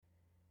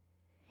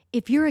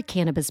If you're a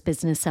cannabis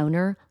business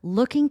owner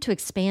looking to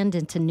expand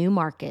into new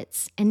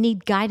markets and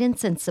need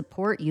guidance and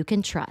support you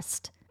can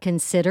trust,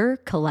 consider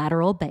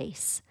Collateral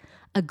Base,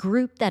 a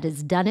group that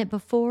has done it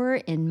before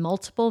in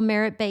multiple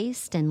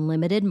merit-based and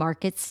limited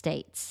market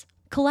states.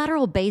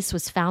 Collateral Base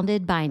was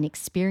founded by an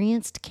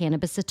experienced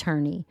cannabis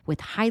attorney with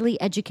highly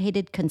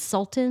educated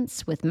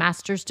consultants with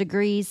master's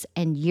degrees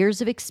and years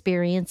of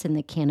experience in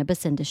the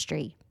cannabis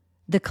industry.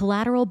 The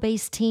Collateral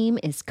Base team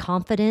is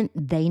confident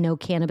they know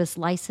cannabis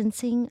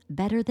licensing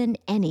better than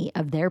any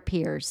of their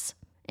peers.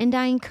 And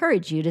I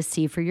encourage you to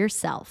see for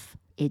yourself.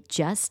 It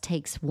just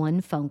takes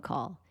one phone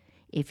call.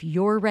 If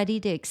you're ready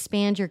to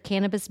expand your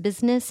cannabis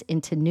business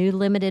into new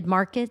limited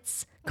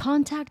markets,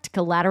 contact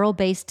Collateral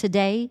Base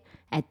today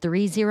at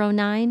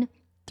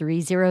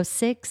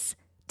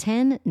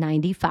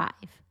 309-306-1095.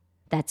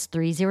 That's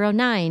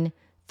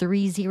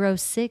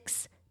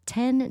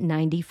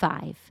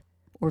 309-306-1095.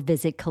 Or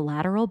visit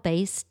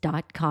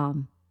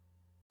collateralbase.com.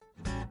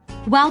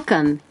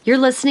 Welcome. You're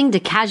listening to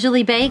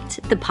Casually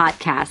Baked, the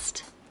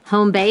podcast.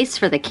 Home base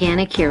for the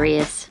canna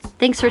curious.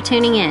 Thanks for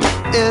tuning in.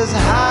 It's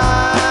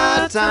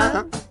high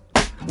time.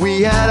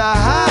 We had a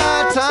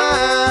high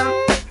time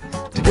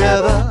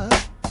together.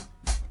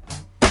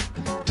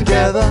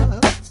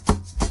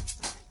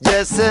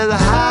 Yes, it's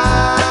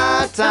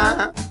high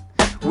time.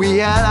 We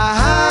had a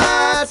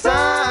high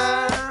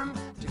time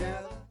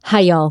together.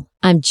 Hi, y'all.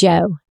 I'm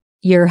Joe,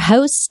 your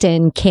host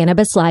and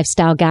cannabis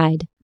lifestyle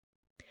guide.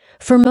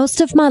 For most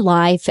of my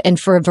life and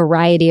for a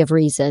variety of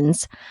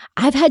reasons,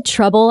 I've had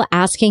trouble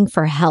asking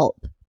for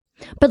help.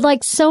 But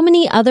like so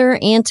many other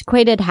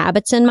antiquated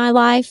habits in my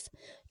life,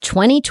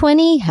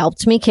 2020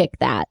 helped me kick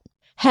that.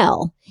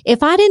 Hell,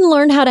 if I didn't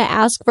learn how to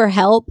ask for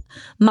help,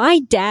 my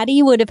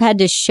daddy would have had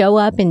to show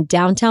up in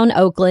downtown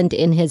Oakland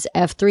in his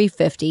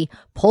F-350,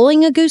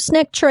 pulling a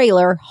gooseneck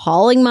trailer,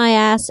 hauling my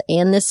ass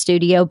and the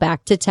studio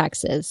back to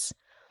Texas.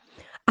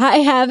 I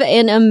have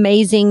an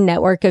amazing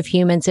network of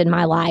humans in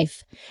my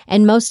life,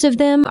 and most of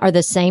them are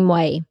the same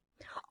way.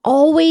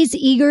 Always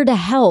eager to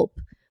help,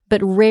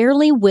 but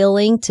rarely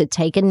willing to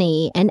take a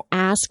knee and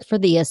ask for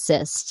the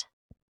assist.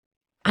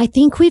 I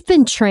think we've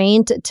been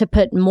trained to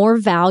put more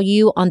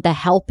value on the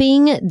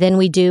helping than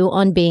we do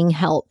on being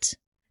helped.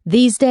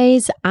 These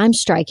days, I'm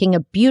striking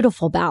a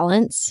beautiful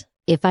balance,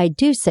 if I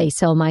do say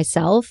so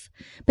myself,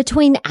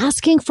 between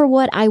asking for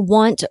what I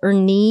want or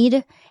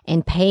need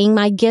and paying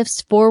my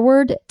gifts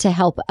forward to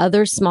help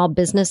other small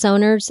business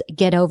owners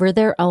get over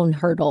their own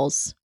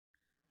hurdles.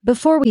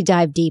 Before we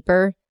dive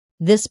deeper,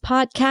 this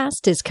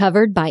podcast is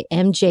covered by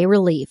MJ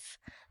Relief,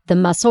 the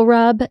muscle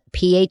rub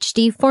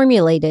PhD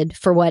formulated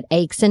for what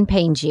aches and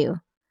pains you.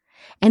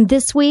 And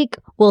this week,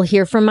 we'll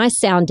hear from my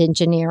sound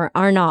engineer,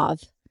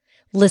 Arnav.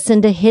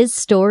 Listen to his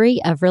story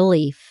of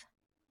relief.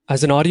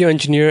 As an audio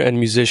engineer and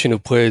musician who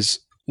plays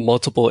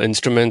multiple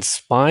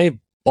instruments, my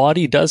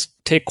body does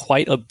take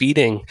quite a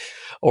beating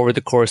over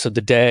the course of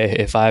the day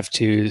if I have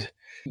to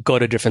go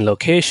to different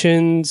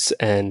locations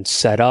and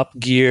set up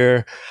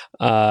gear,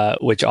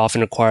 which often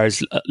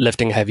requires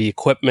lifting heavy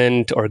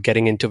equipment or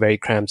getting into very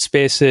cramped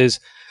spaces.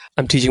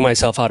 I'm teaching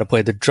myself how to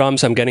play the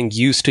drums. I'm getting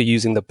used to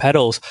using the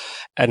pedals,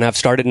 and I've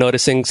started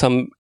noticing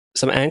some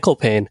ankle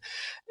pain.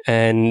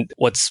 And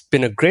what's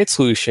been a great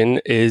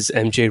solution is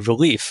MJ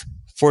Relief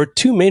for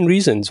two main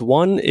reasons.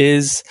 One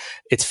is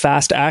it's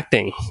fast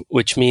acting,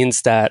 which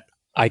means that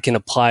I can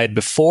apply it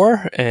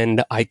before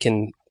and I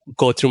can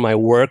go through my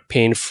work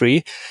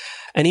pain-free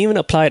and even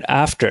apply it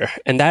after.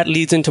 And that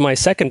leads into my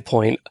second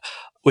point,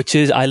 which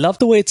is I love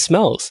the way it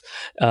smells.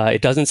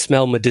 It doesn't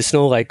smell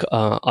medicinal like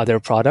other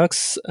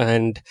products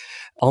and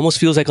almost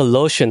feels like a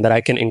lotion that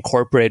I can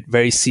incorporate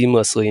very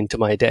seamlessly into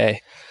my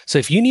day. So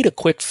if you need a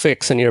quick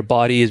fix and your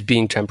body is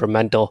being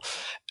temperamental,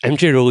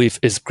 MJ Relief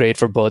is great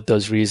for both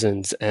those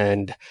reasons.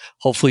 And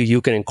hopefully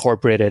you can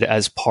incorporate it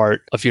as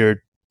part of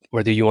your,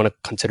 whether you want to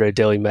consider a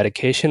daily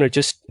medication or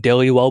just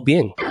daily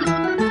well-being.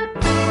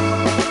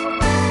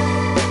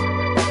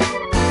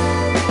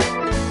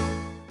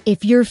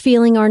 If you're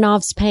feeling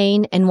Arnav's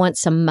pain and want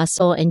some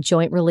muscle and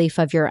joint relief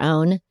of your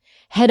own,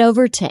 head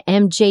over to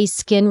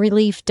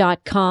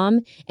mjskinrelief.com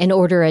and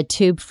order a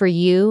tube for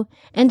you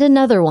and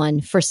another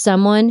one for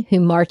someone who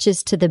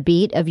marches to the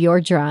beat of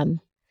your drum.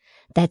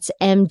 That's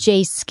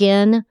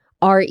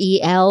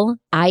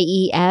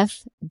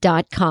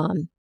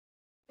mjskinrelief.com.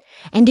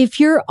 And if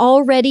you're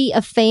already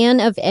a fan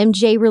of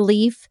MJ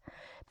Relief,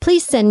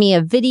 please send me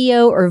a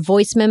video or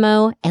voice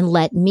memo and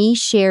let me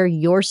share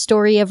your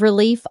story of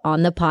relief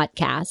on the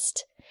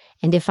podcast.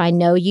 And if I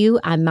know you,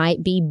 I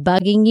might be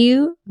bugging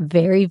you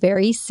very,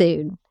 very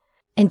soon.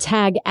 And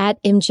tag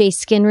at MJ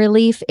Skin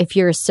Relief if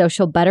you're a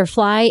social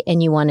butterfly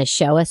and you want to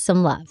show us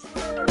some love.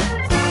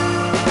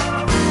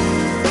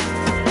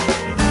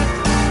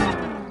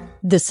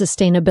 The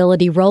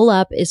Sustainability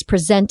Roll-Up is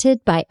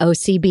presented by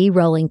OCB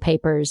Rolling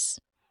Papers.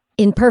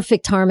 In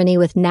perfect harmony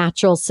with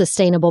natural,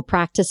 sustainable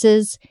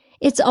practices,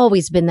 it's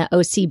always been the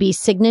OCB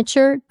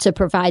signature to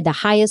provide the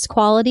highest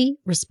quality,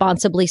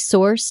 responsibly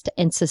sourced,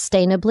 and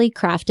sustainably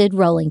crafted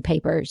rolling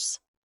papers.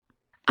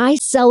 I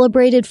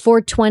celebrated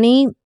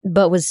 420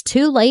 but was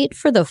too late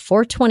for the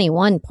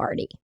 421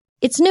 party.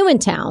 It's new in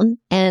town,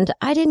 and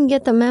I didn't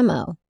get the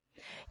memo.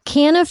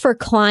 Canna for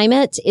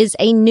Climate is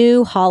a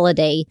new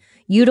holiday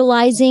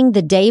utilizing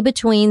the day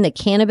between the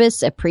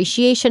cannabis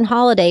appreciation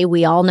holiday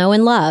we all know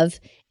and love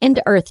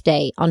and Earth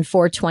Day on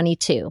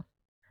 4/22.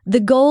 The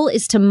goal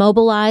is to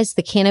mobilize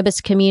the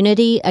cannabis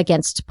community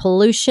against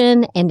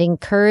pollution and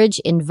encourage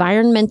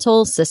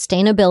environmental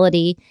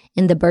sustainability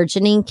in the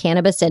burgeoning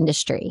cannabis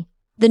industry.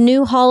 The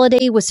new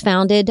holiday was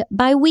founded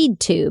by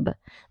WeedTube,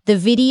 the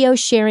video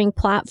sharing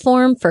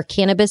platform for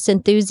cannabis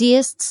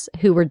enthusiasts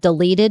who were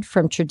deleted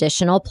from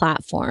traditional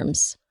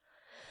platforms.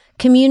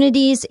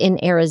 Communities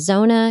in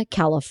Arizona,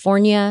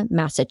 California,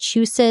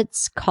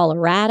 Massachusetts,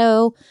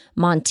 Colorado,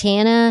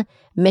 Montana,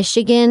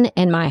 Michigan,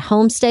 and my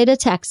home state of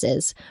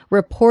Texas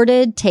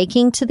reported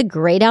taking to the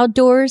great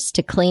outdoors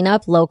to clean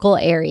up local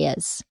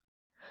areas.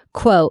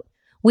 Quote,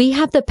 "We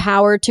have the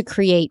power to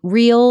create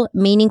real,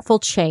 meaningful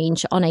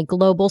change on a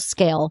global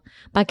scale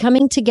by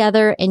coming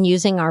together and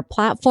using our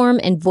platform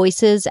and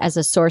voices as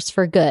a source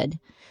for good,"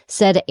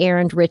 said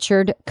Aaron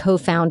Richard,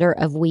 co-founder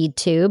of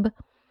WeedTube.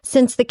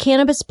 "Since the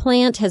cannabis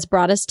plant has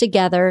brought us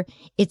together,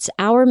 it's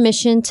our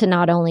mission to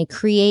not only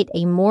create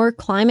a more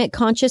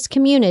climate-conscious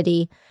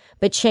community,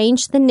 but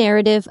change the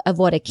narrative of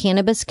what a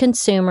cannabis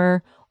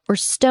consumer or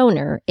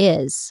stoner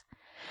is.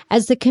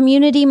 As the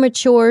community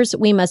matures,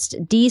 we must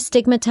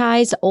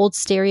destigmatize old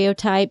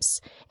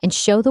stereotypes and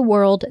show the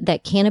world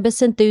that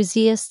cannabis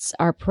enthusiasts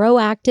are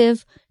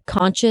proactive,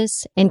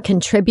 conscious, and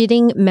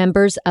contributing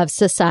members of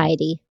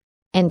society."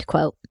 End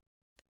quote.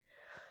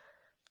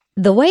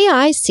 The way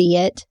I see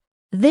it,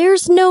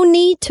 there's no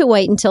need to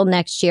wait until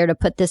next year to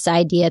put this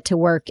idea to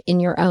work in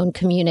your own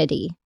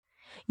community.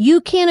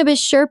 You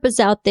cannabis Sherpas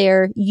out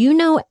there, you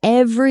know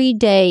every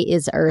day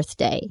is Earth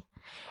Day.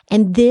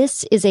 And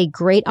this is a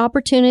great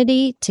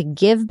opportunity to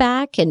give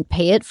back and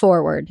pay it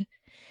forward.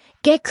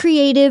 Get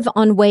creative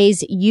on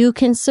ways you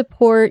can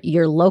support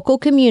your local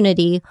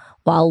community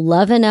while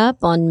loving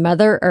up on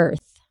Mother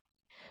Earth.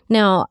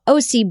 Now,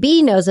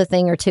 OCB knows a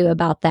thing or two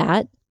about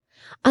that.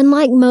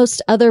 Unlike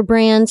most other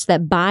brands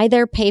that buy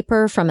their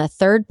paper from a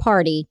third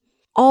party,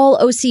 all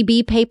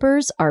OCB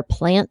papers are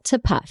plant to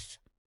puff.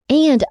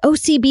 And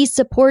OCB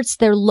supports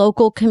their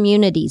local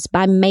communities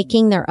by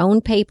making their own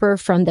paper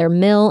from their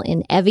mill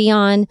in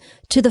Evian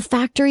to the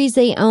factories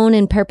they own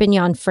in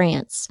Perpignan,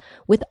 France,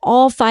 with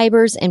all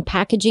fibers and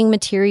packaging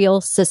material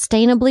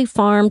sustainably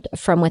farmed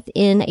from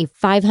within a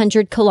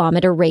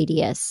 500-kilometer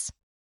radius.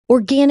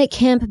 Organic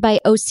hemp by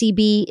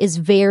OCB is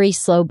very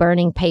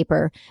slow-burning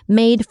paper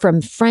made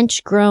from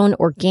French-grown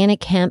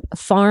organic hemp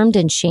farmed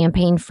in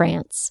Champagne,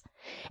 France.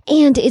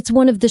 And it's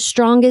one of the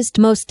strongest,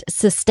 most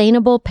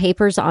sustainable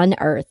papers on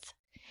earth.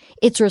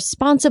 It's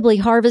responsibly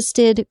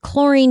harvested,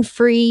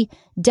 chlorine-free,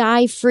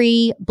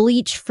 dye-free,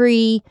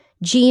 bleach-free,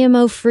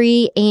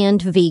 GMO-free,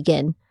 and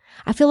vegan.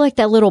 I feel like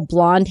that little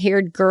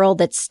blonde-haired girl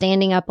that's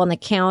standing up on the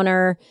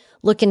counter,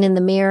 looking in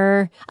the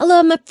mirror. I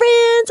love my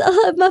friends. I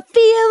love my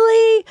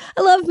family.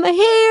 I love my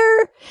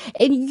hair.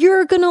 And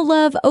you're going to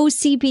love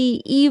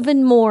OCB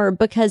even more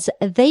because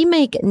they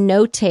make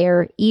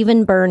no-tear,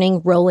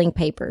 even-burning rolling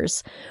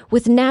papers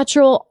with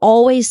natural,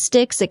 always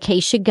sticks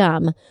acacia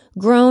gum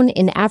grown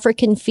in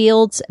African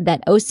fields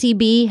that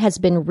OCB has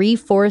been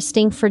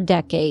reforesting for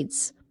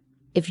decades.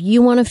 If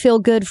you want to feel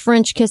good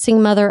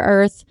French-kissing Mother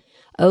Earth,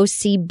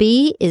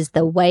 OCB is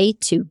the way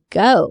to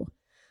go.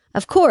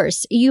 Of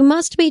course, you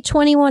must be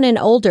 21 and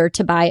older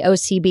to buy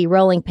OCB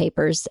rolling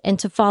papers and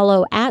to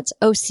follow at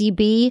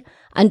OCB_USA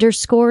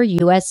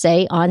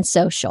on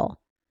social.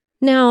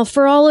 Now,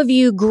 for all of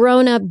you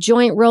grown-up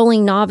joint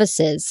rolling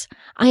novices,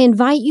 I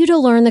invite you to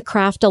learn the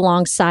craft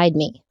alongside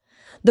me.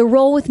 The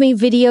Roll With Me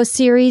video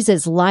series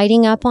is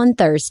lighting up on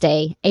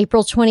Thursday,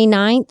 April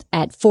 29th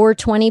at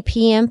 4:20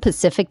 p.m.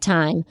 Pacific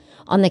Time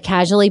on the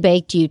Casually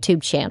Baked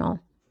YouTube channel.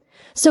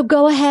 So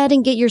go ahead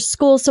and get your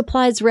school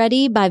supplies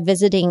ready by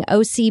visiting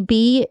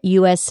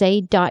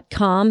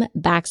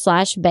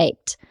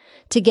ocbusa.com/baked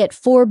to get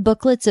 4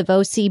 booklets of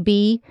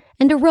OCB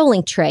and a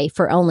rolling tray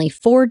for only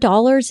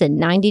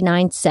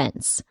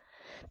 $4.99.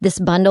 This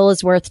bundle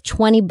is worth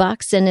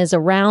 $20 and is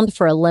around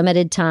for a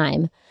limited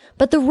time.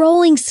 But the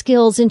rolling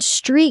skills and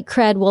street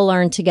cred we'll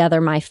learn together,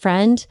 my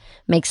friend,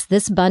 makes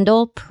this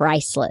bundle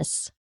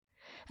priceless.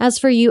 As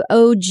for you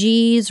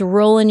OGs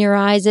rolling your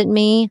eyes at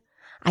me,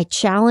 I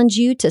challenge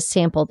you to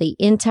sample the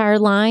entire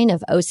line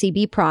of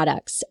OCB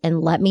products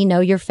and let me know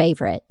your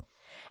favorite.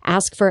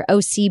 Ask for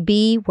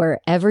OCB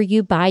wherever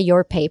you buy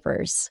your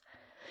papers.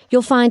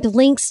 You'll find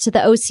links to the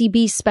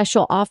OCB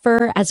special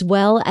offer as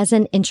well as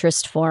an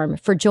interest form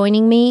for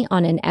joining me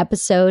on an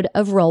episode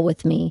of Roll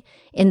With Me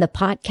in the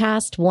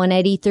podcast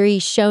 183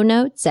 show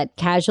notes at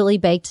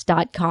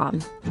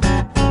casuallybaked.com.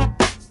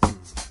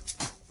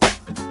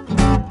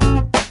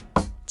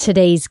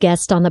 Today's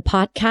guest on the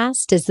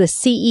podcast is the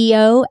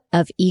CEO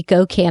of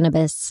Eco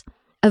Cannabis,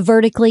 a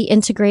vertically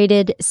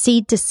integrated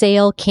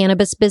seed-to-sale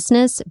cannabis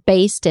business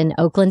based in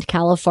Oakland,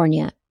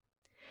 California.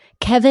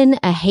 Kevin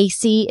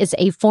Ahasey is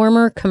a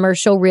former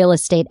commercial real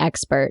estate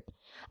expert,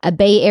 a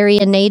Bay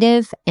Area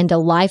native and a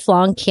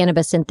lifelong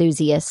cannabis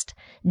enthusiast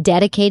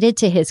dedicated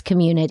to his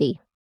community.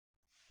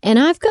 And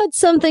I've got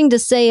something to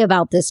say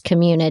about this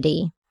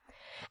community.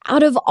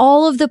 Out of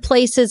all of the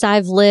places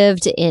I've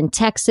lived in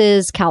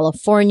Texas,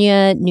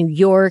 California, New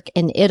York,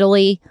 and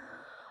Italy,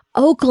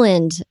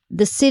 Oakland,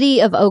 the city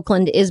of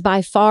Oakland, is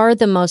by far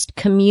the most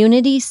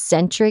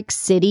community-centric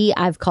city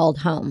I've called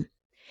home.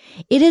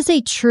 It is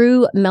a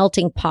true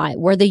melting pot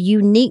where the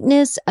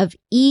uniqueness of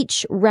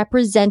each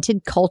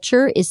represented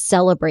culture is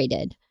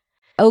celebrated.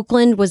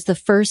 Oakland was the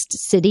first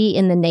city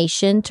in the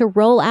nation to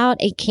roll out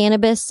a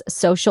cannabis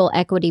social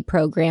equity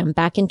program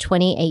back in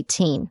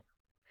 2018.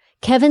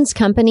 Kevin's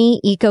company,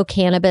 Eco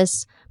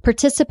Cannabis,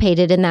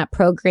 participated in that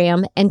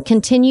program and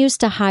continues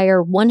to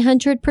hire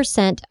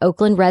 100%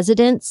 Oakland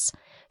residents,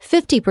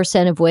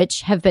 50% of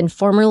which have been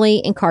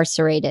formerly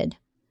incarcerated.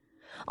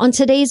 On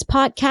today's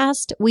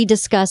podcast, we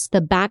discuss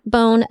the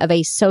backbone of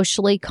a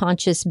socially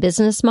conscious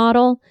business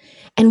model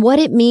and what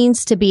it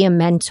means to be a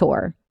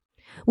mentor.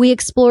 We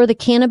explore the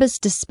cannabis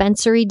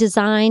dispensary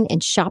design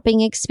and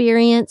shopping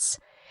experience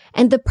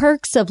and the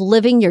perks of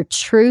living your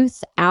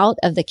truth out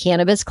of the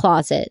cannabis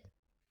closet.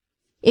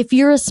 If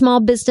you're a small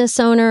business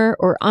owner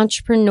or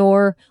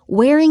entrepreneur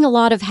wearing a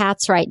lot of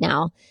hats right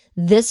now,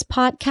 this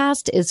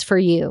podcast is for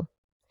you.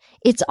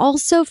 It's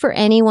also for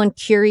anyone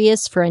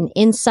curious for an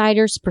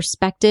insider's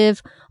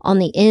perspective on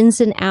the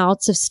ins and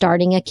outs of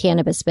starting a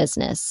cannabis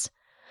business.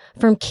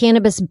 From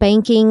cannabis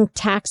banking,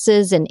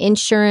 taxes, and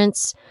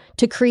insurance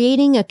to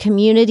creating a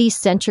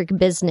community-centric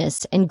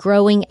business and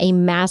growing a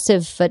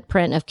massive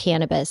footprint of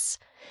cannabis,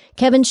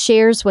 Kevin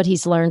shares what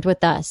he's learned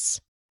with us.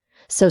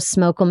 So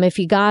smoke 'em if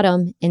you got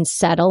 'em and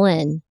settle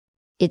in.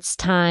 It's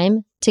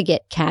time to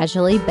get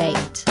casually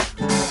baked.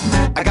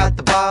 I got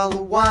the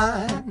bottle of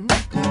wine,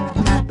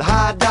 the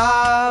high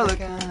dollar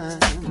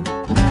kind.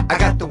 I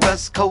got the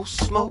West Coast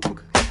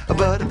smoke,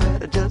 but I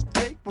better just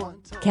take one.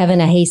 Kevin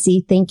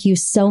Ahasey, thank you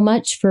so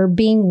much for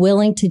being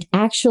willing to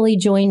actually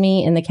join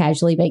me in the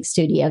Casually Baked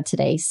studio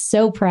today.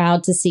 So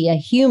proud to see a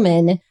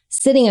human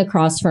sitting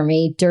across from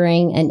me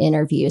during an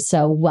interview.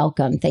 So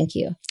welcome. Thank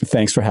you.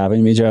 Thanks for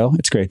having me, Joe.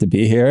 It's great to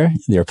be here.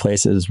 Your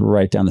place is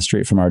right down the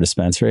street from our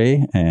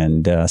dispensary.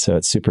 And so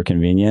it's super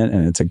convenient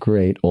and it's a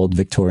great old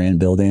Victorian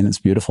building. It's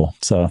beautiful.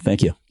 So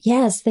thank you.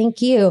 Yes, thank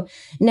you.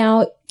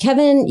 Now,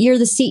 Kevin, you're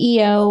the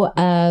CEO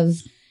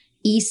of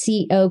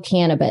ECO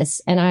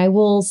Cannabis. And I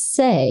will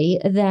say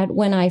that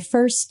when I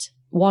first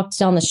walked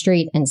down the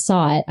street and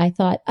saw it, I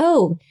thought,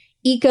 oh,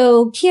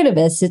 Eco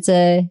Cannabis. It's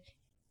a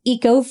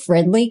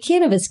eco-friendly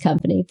cannabis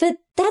company, but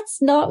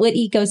that's not what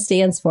ECO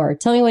stands for.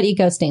 Tell me what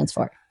ECO stands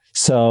for.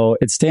 So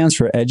it stands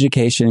for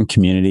Education,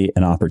 Community,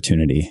 and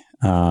Opportunity.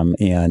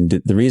 And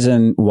the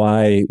reason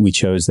why we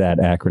chose that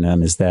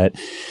acronym is that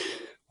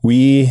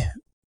we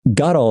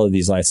got all of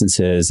these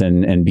licenses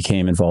and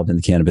became involved in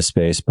the cannabis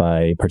space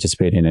by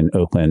participating in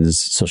Oakland's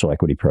social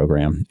equity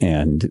program.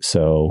 And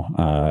so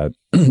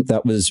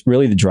that was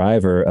really the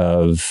driver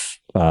of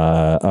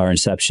our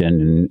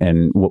inception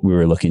and what we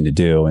were looking to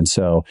do. And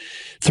so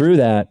through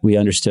that, we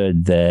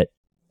understood that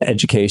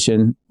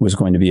education was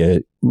going to be a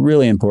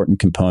really important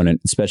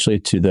component, especially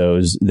to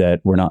those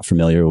that were not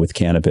familiar with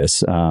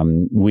cannabis.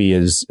 We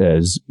as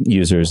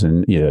users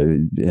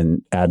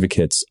and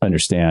advocates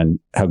understand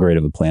how great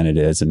of a plant it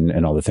is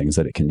and all the things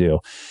that it can do.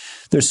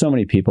 There's so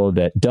many people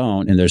that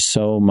don't, and there's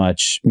so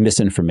much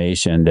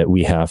misinformation that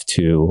we have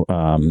to,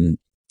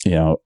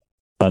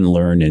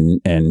 unlearn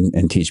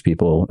and teach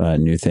people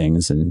new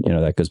things. And,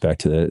 that goes back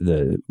to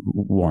the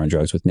war on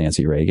drugs with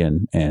Nancy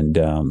Reagan. And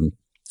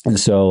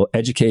so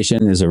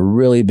education is a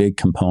really big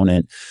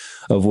component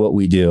of what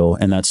we do.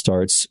 And that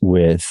starts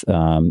with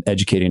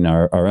educating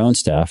our own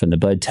staff and the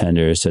bud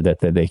tenders so that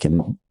they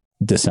can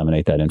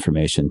disseminate that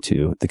information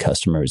to the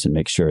customers and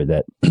make sure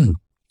that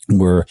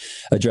we're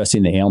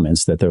addressing the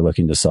ailments that they're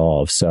looking to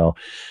solve. So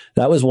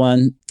that was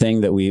one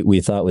thing that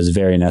we thought was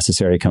very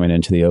necessary coming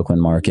into the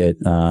Oakland market.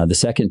 The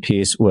second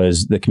piece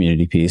was the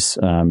community piece,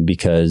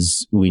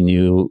 because we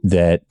knew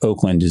that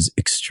Oakland is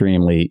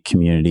extremely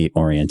community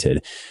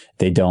oriented.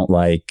 They don't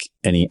like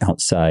any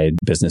outside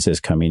businesses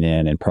coming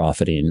in and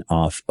profiting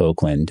off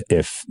Oakland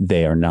if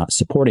they are not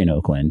supporting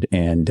Oakland.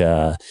 And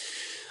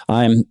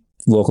I'm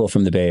local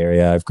from the Bay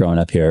Area. I've grown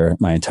up here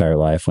my entire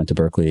life, went to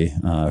Berkeley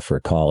for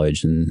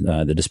college, and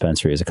the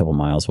dispensary is a couple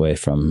miles away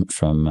from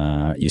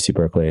UC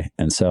Berkeley.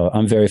 And so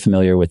I'm very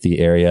familiar with the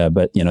area,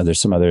 but there's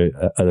some other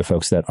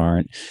folks that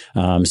aren't.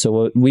 So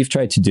what we've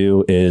tried to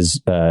do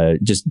is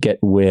just get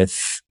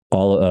with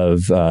all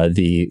of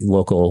the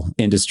local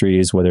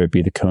industries, whether it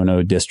be the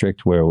Kono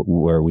district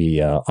where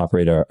we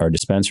operate our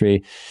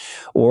dispensary,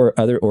 or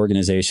other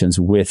organizations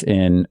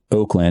within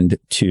Oakland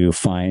to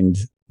find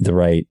the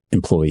right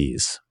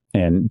employees.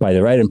 And by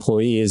the right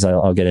employees,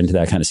 I'll get into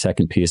that kind of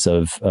second piece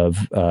of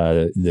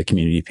the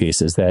community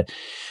piece, is that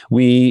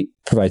we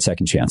provide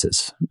second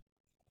chances.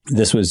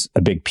 This was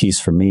a big piece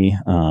for me.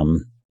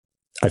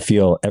 I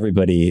feel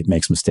everybody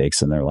makes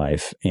mistakes in their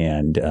life,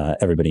 and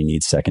everybody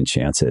needs second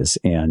chances.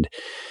 And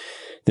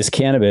this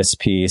cannabis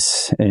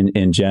piece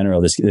in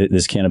general,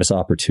 this cannabis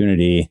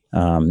opportunity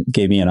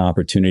gave me an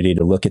opportunity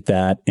to look at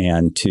that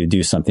and to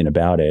do something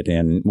about it.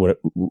 And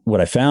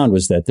what I found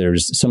was that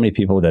there's so many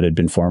people that had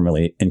been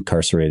formerly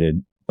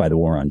incarcerated by the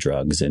war on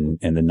drugs, and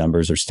the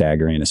numbers are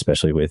staggering,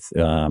 especially with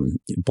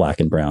Black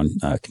and brown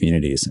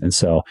communities. And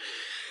so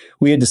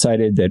we had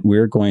decided that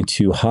we're going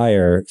to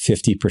hire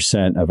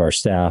 50% of our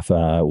staff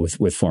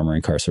with former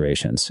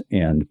incarcerations.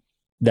 And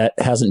that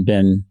hasn't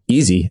been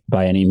easy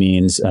by any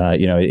means.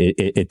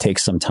 It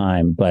takes some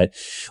time, but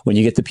when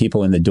you get the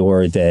people in the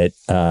door that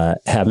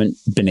haven't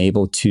been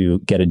able to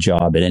get a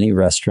job at any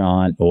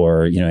restaurant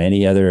or,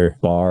 any other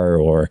bar,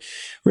 or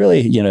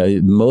really,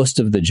 most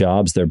of the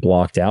jobs they're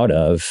blocked out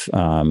of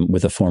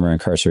with a former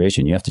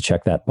incarceration, you have to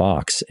check that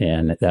box,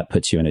 and that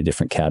puts you in a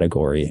different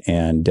category.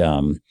 And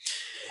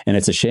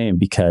it's a shame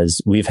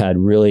because we've had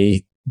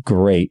really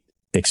great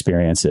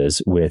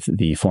experiences with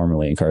the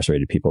formerly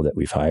incarcerated people that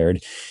we've hired.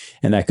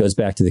 And that goes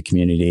back to the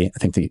community. I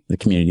think the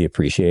community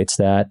appreciates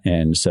that.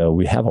 And so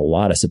we have a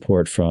lot of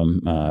support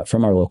from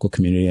our local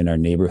community and our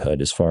neighborhood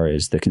as far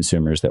as the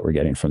consumers that we're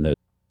getting from those.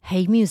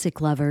 Hey,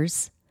 music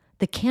lovers.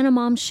 The Canna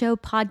Mom Show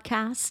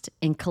podcast,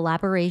 in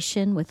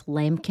collaboration with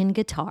Lamkin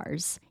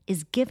Guitars,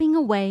 is giving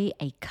away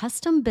a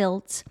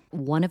custom-built,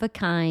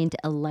 one-of-a-kind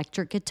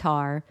electric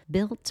guitar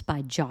built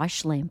by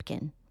Josh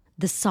Lamkin.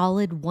 The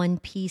solid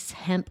one-piece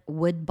hemp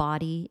wood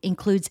body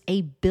includes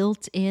a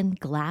built-in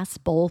glass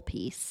bowl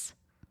piece.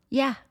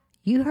 Yeah,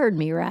 you heard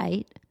me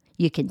right.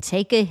 You can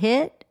take a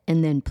hit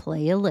and then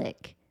play a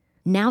lick.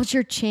 Now's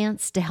your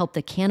chance to help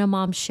the Canna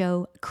Mom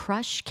Show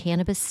crush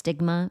cannabis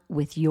stigma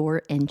with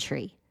your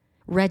entry.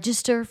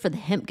 Register for the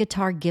hemp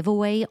guitar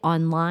giveaway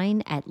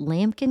online at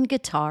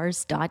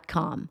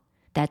lamkinguitars.com.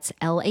 That's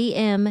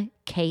LAMKIN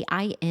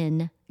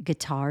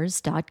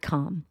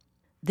guitars.com.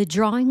 The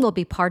drawing will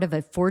be part of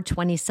a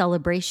 420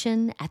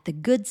 celebration at the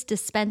Goods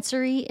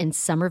Dispensary in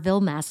Somerville,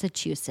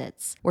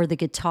 Massachusetts, where the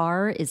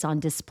guitar is on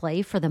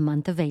display for the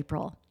month of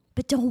April.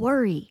 But don't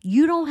worry,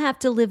 you don't have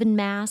to live in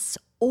Mass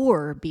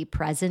or be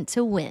present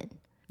to win.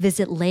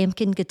 Visit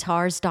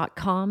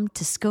lamkinguitars.com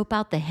to scope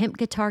out the hemp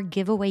guitar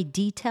giveaway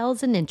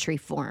details and entry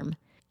form.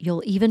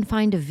 You'll even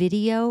find a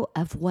video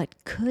of what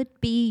could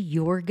be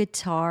your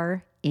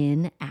guitar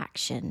in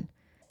action.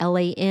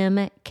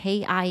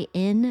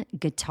 LAMKIN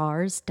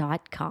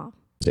guitars.com.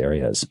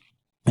 Areas.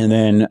 And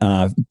then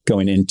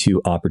going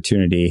into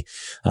opportunity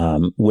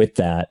with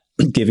that,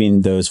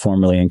 giving those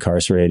formerly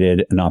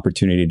incarcerated an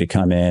opportunity to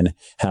come in,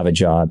 have a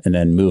job, and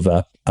then move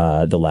up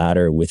the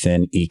ladder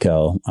within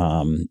ECO.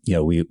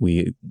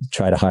 We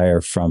try to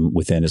hire from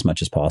within as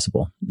much as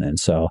possible. And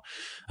so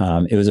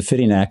it was a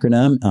fitting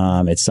acronym.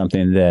 It's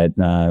something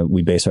that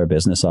we base our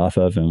business off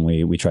of, and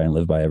we try and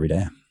live by every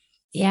day.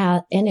 Yeah.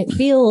 And it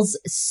feels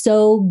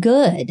so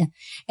good.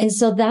 And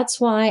so that's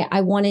why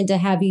I wanted to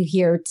have you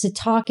here to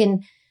talk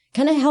and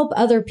kind of help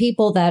other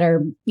people that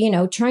are,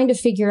 trying to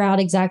figure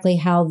out exactly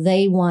how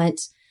they want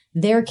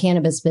their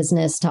cannabis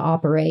business to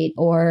operate,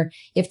 or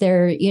if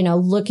they're,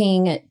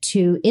 looking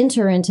to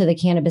enter into the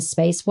cannabis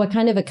space, what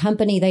kind of a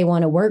company they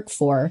want to work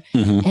for.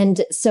 Mm-hmm.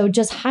 And so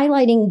just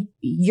highlighting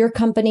your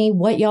company,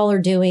 what y'all are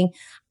doing.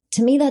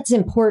 To me, that's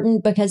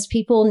important because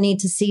people need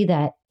to see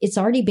that it's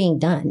already being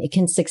done. It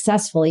can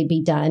successfully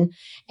be done.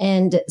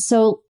 And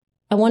so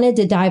I wanted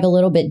to dive a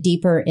little bit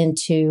deeper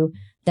into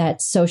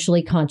that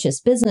socially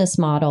conscious business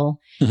model.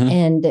 Mm-hmm.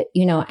 And,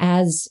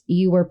 as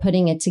you were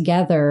putting it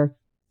together,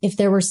 if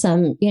there were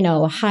some,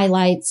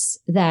 highlights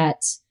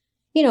that,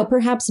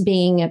 perhaps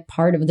being a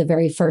part of the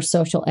very first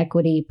social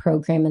equity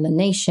program in the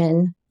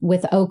nation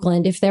with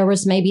Oakland, if there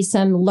was maybe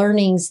some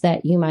learnings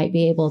that you might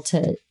be able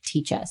to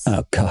teach us.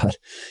 Oh, God.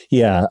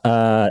 Yeah.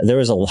 There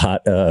was a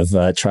lot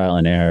of trial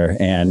and error.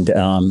 And,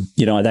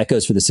 that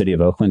goes for the city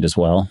of Oakland as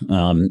well.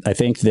 I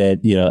think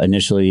that,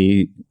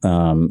 initially,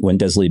 when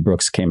Desley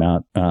Brooks came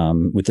out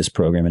with this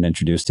program and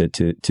introduced it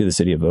to the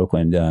city of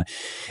Oakland,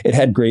 it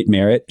had great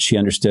merit. She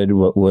understood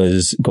what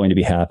was going to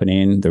be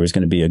happening. There was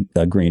going to be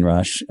a green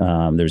rush.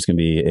 There was going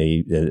to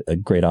be a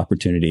great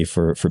opportunity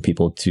for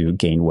people to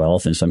gain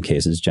wealth, in some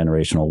cases,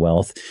 generational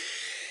wealth.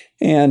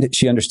 And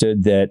she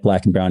understood that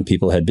Black and brown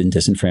people had been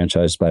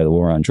disenfranchised by the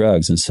war on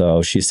drugs. And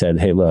so she said,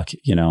 hey, look,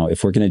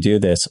 if we're going to do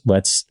this,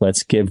 let's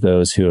give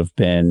those who have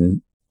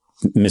been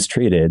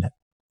mistreated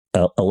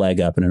a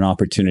leg up and an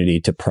opportunity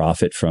to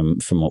profit from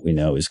what we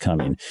know is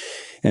coming.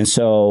 And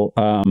so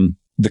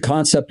the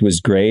concept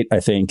was great. I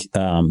think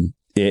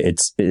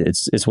it's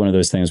one of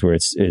those things where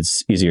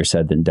it's easier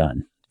said than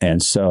done.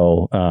 And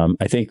so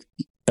I think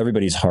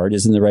everybody's heart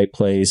is in the right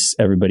place.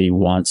 Everybody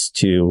wants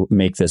to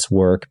make this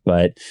work,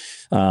 but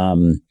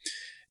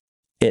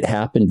it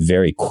happened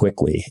very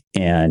quickly.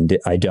 And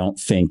I don't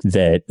think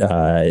that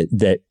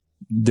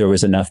there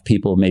was enough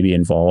people maybe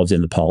involved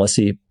in the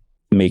policy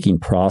making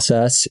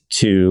process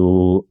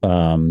to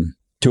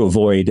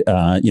avoid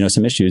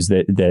some issues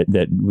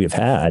that we've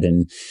had.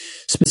 And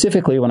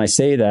specifically, when I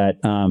say that,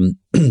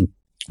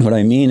 what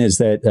I mean is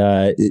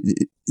that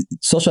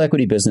social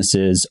equity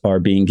businesses are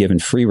being given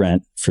free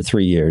rent for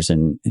 3 years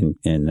in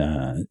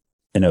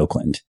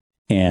Oakland.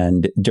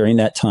 And during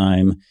that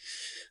time,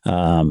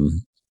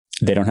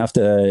 they don't have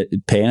to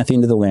pay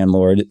anything to the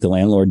landlord. The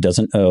landlord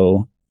doesn't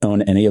own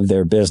any of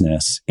their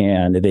business,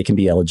 and they can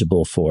be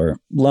eligible for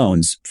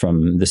loans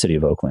from the city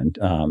of Oakland.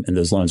 And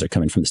those loans are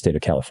coming from the state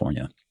of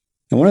California.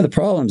 And one of the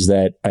problems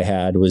that I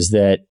had was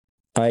that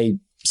I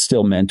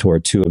still mentor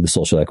two of the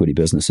social equity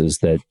businesses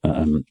that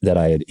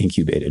I had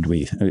incubated.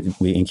 We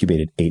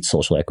incubated 8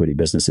 social equity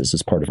businesses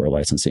as part of our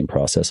licensing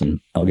process, and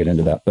I'll get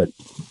into that. But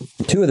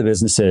two of the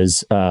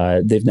businesses,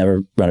 they've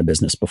never run a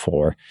business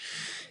before,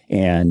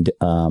 and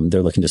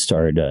they're looking to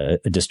start a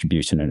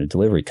distribution and a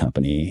delivery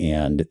company,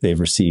 and they've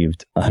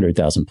received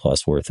 $100,000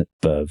 plus worth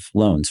of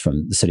loans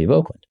from the city of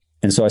Oakland.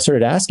 And so I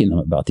started asking them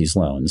about these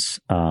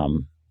loans.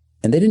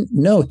 And they didn't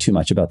know too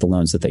much about the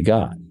loans that they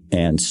got.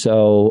 And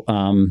so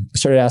I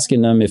started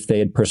asking them if they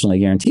had personally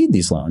guaranteed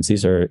these loans.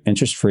 These are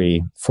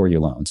interest-free 4-year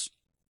loans.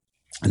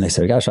 And they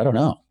said, gosh, I don't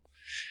know.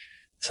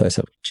 So I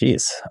said,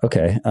 geez,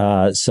 okay.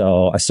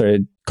 So I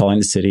started calling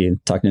the city and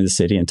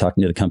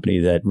talking to the company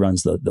that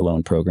runs the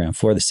loan program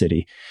for the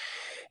city.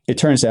 It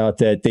turns out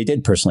that they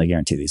did personally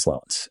guarantee these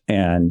loans,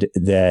 and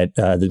that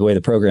the way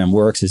the program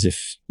works is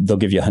if they'll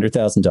give you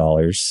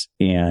 $100,000,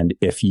 and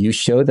if you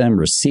show them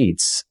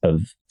receipts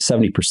of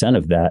 70%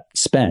 of that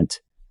spent,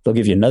 they'll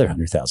give you another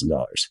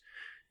 $100,000.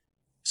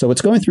 So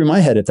what's going through my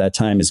head at that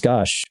time is,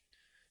 gosh,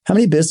 how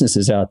many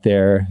businesses out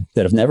there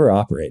that have never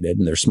operated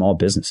and they're small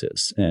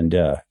businesses, and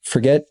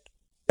forget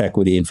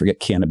equity and forget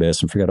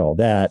cannabis and forget all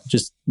that,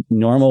 just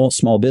normal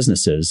small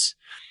businesses.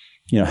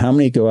 How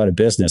many go out of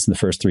business in the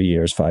first 3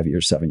 years, 5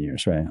 years, 7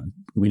 years, right?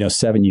 We know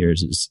 7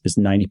 years is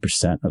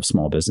 90% of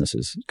small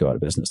businesses go out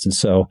of business. And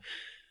so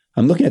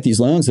I'm looking at these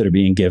loans that are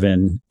being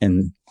given,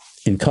 and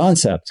in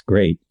concept,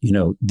 great.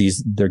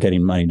 They're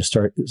getting money to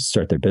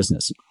start their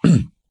business.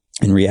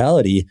 In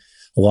reality,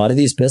 a lot of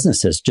these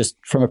businesses, just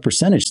from a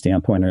percentage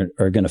standpoint,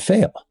 are going to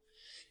fail.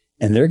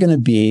 And they're going to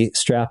be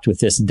strapped with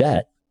this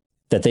debt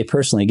that they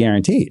personally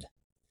guaranteed.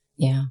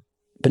 Yeah.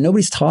 But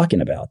nobody's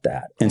talking about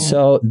that. And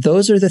so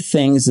those are the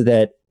things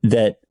that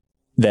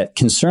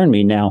concern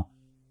me. Now,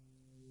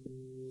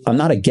 I'm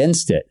not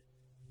against it,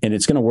 and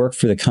it's going to work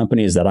for the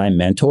companies that I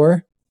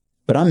mentor,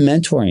 but I'm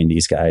mentoring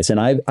these guys, and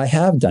I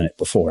have done it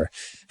before.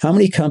 How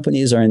many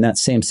companies are in that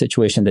same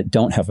situation that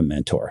don't have a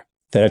mentor,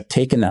 that have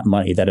taken that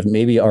money, that have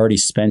maybe already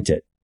spent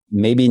it,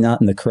 maybe not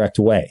in the correct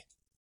way?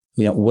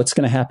 What's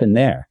going to happen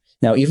there?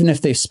 Now, even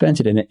if they've spent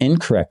it in an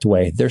incorrect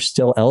way, they're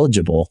still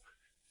eligible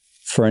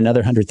for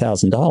another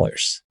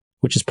 $100,000,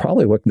 which is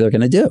probably what they're going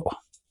to do.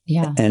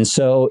 Yeah. And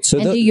so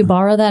do you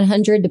borrow that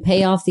 100 to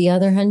pay off the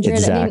other 100?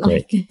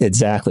 Exactly.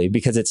 Exactly.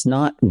 Because it's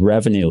not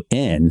revenue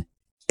in,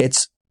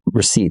 it's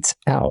receipts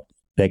out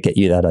that get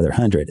you that other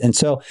 100. And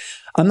so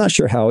I'm not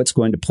sure how it's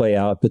going to play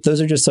out, but those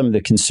are just some of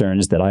the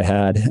concerns that I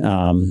had.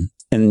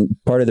 And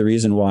part of the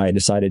reason why I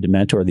decided to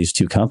mentor these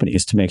two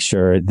companies, to make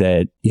sure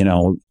that,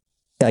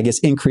 I guess,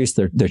 increase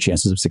their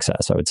chances of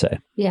success, I would say.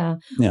 Yeah.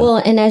 Well,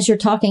 and as you're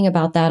talking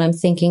about that, I'm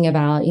thinking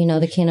about,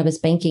 the Cannabis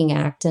Banking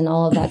Act and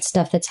all of that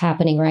stuff that's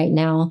happening right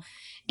now.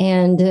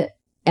 And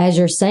as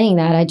you're saying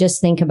that, I just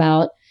think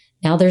about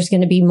now there's going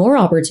to be more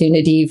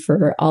opportunity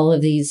for all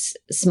of these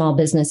small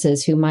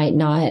businesses who might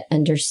not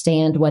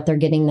understand what they're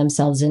getting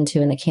themselves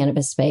into in the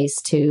cannabis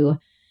space to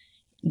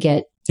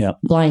get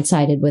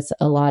blindsided with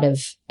a lot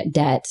of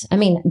debt. I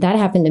mean, that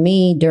happened to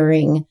me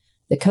during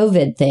the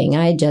COVID thing.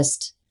 I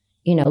just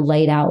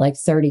laid out like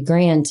 30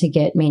 grand to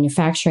get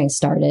manufacturing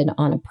started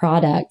on a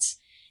product,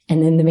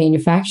 and then the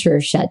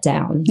manufacturer shut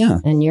down. Yeah.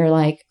 And you're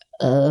like,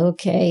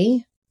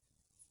 okay.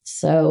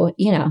 So,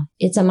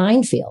 it's a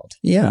minefield.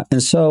 Yeah.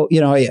 And so,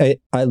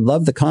 I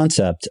love the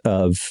concept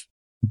of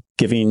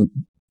giving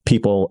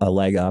people a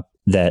leg up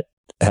that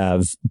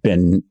have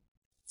been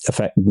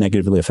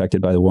negatively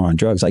affected by the war on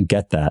drugs. I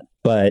get that.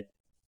 But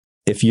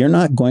if you're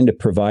not going to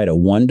provide a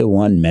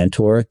one-to-one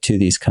mentor to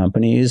these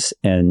companies,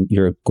 and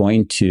you're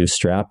going to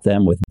strap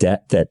them with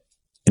debt that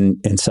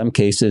in some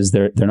cases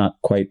they're not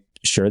quite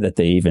sure that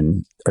they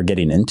even are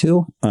getting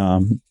into,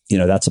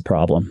 that's a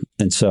problem.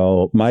 And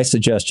so my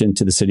suggestion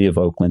to the city of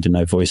Oakland, and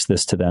I voiced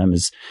this to them,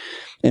 is,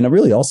 and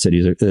really all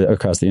cities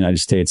across the United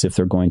States, if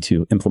they're going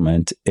to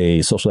implement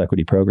a social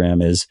equity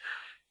program, is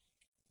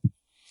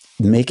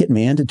make it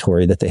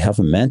mandatory that they have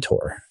a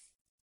mentor.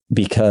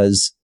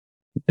 Because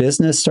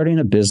starting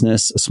a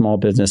small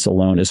business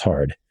alone is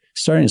hard.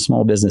 Starting a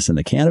small business in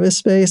the cannabis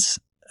space,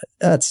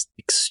 that's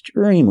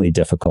extremely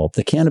difficult.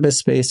 The cannabis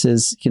space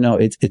is,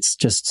 it's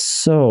just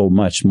so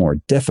much more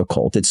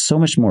difficult. It's so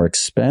much more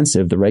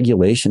expensive. The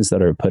regulations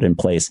that are put in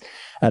place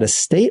at a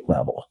state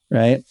level,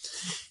 right?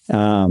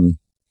 And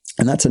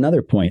that's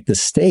another point. The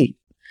state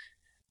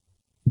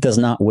does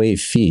not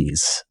waive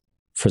fees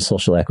for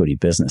social equity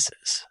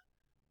businesses,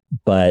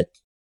 but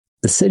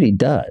the city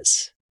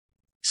does.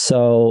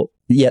 So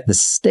yet the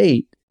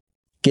state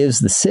gives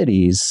the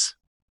cities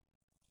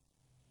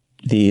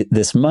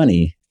this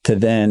money to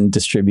then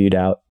distribute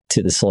out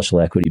to the social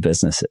equity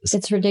businesses.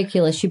 It's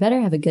ridiculous. You better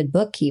have a good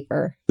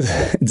bookkeeper.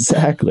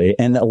 Exactly.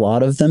 And a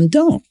lot of them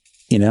don't.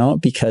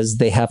 because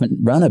they haven't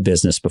run a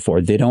business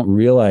before. They don't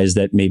realize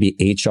that maybe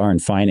HR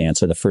and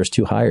finance are the first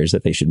two hires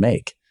that they should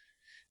make.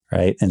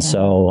 Right. And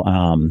so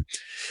I'm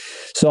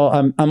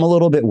a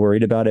little bit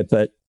worried about it,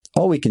 but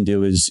all we can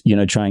do is,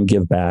 try and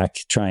give back,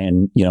 try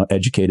and,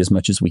 educate as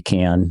much as we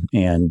can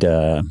and,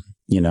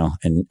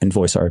 and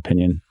voice our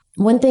opinion.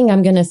 One thing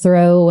I'm going to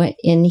throw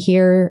in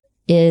here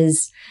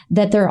is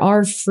that there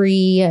are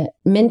free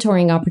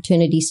mentoring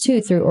opportunities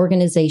too through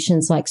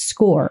organizations like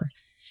SCORE.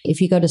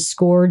 If you go to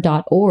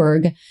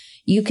score.org,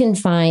 you can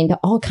find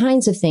all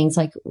kinds of things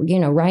like,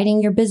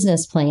 writing your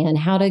business plan,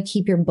 how to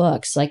keep your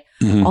books, like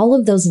all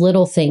of those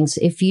little things.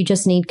 If you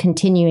just need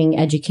continuing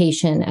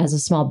education as a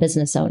small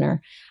business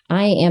owner,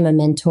 I am a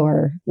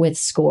mentor with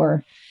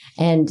SCORE.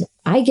 And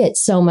I get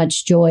so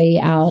much joy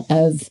out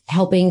of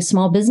helping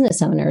small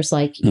business owners.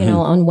 Like,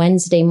 on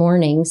Wednesday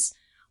mornings,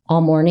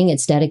 all morning,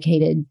 it's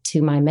dedicated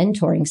to my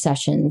mentoring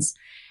sessions.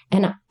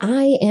 And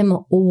I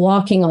am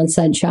walking on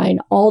sunshine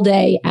all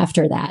day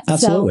after that.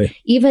 Absolutely. So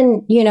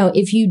even,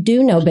 if you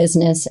do know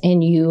business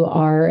and you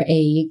are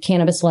a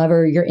cannabis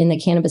lover, you're in the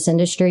cannabis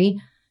industry,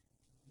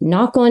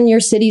 knock on your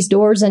city's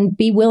doors and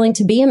be willing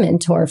to be a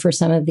mentor for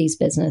some of these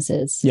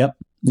businesses. Yep.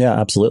 Yeah,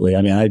 absolutely.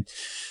 I mean,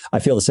 I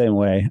feel the same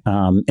way.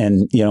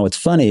 And, what's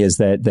funny is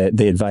that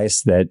the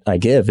advice that I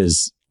give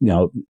is,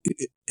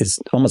 is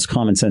almost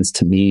common sense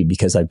to me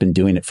because I've been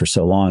doing it for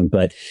so long,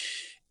 but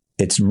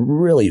it's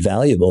really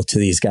valuable to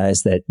these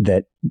guys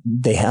that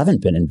they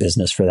haven't been in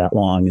business for that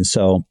long. And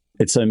so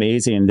it's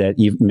amazing that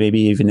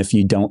maybe even if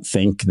you don't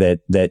think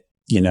that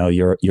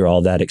you're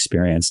all that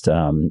experienced,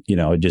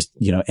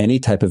 any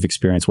type of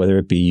experience, whether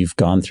it be you've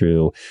gone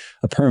through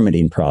a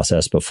permitting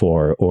process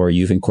before, or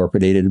you've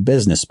incorporated a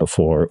business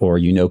before, or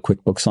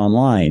QuickBooks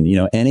Online,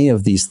 any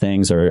of these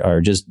things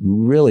are just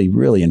really,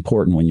 really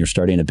important when you're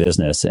starting a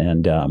business.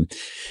 And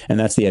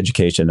that's the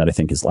education that I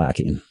think is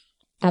lacking.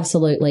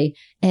 Absolutely.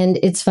 And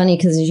it's funny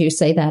because as you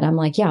say that, I'm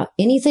like, yeah,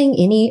 anything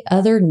any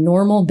other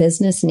normal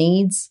business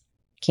needs,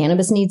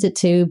 cannabis needs it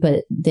too.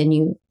 But then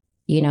you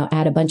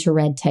add a bunch of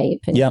red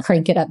tape and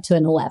crank it up to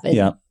an 11.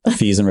 Yeah.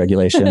 Fees and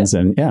regulations.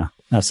 And yeah,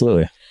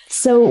 absolutely.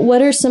 So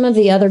what are some of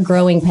the other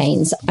growing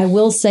pains? I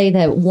will say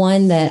that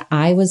one that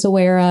I was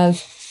aware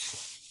of,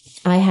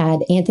 I had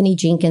Anthony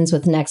Jenkins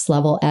with Next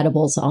Level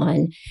Edibles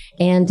on,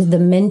 and the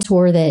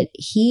mentor that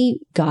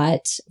he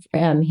got,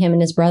 him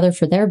and his brother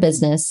for their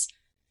business,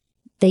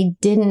 they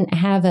didn't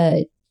have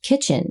a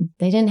kitchen.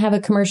 They didn't have a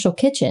commercial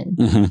kitchen.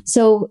 Mm-hmm.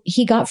 So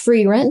he got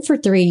free rent for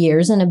 3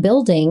 years in a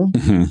building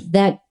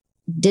that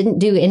didn't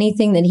do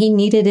anything that he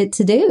needed it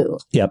to do.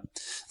 Yep.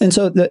 And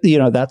so,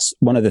 that's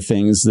one of the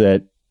things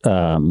that,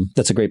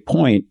 that's a great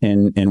point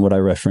in what I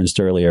referenced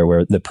earlier,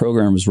 where the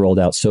program was rolled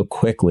out so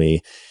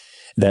quickly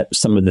that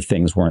some of the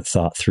things weren't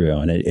thought through.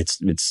 And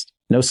it's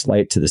no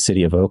slight to the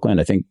city of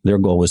Oakland. I think their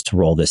goal was to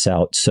roll this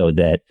out so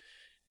that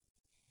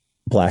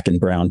Black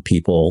and brown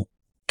people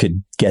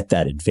could get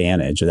that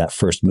advantage or that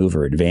first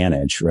mover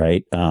advantage,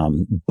 right?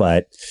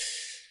 But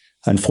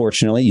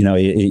unfortunately,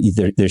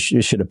 there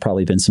should have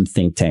probably been some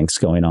think tanks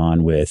going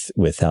on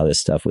with how this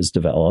stuff was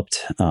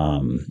developed.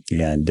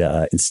 And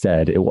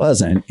instead it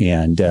wasn't.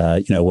 And,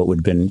 what would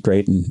have been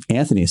great in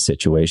Anthony's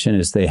situation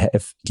is they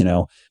have,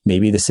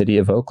 maybe the city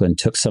of Oakland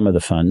took some of the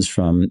funds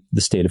from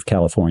the state of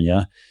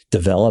California,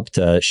 developed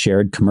a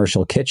shared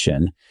commercial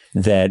kitchen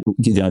that,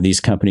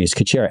 these companies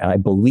could share. I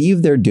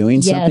believe they're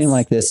doing something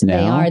like this now.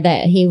 They are.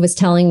 That he was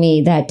telling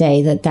me that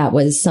day that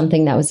was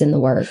something that was in the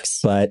works.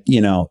 But,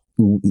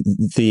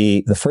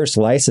 the first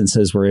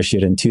licenses were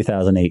issued in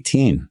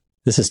 2018.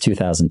 This is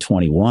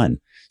 2021.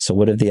 So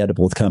what have the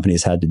edible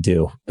companies had to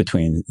do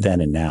between then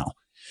and now?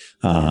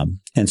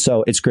 And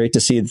so it's great to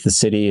see that the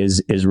city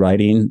is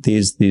righting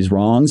these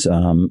wrongs.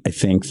 I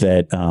think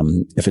that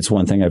if it's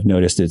one thing I've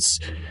noticed, it's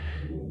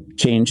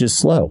change is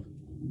slow.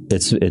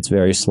 It's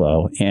very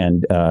slow,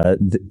 and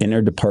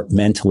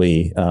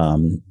interdepartmentally,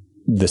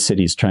 the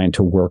city's trying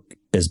to work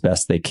as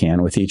best they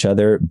can with each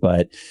other.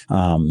 But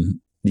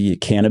the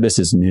cannabis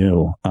is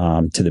new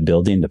to the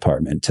building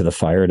department, to the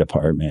fire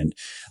department,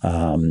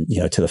 to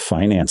the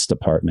finance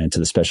department, to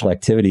the special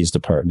activities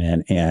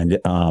department, and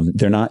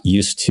they're not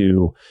used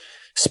to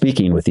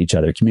speaking with each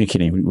other,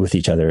 communicating with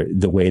each other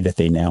the way that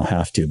they now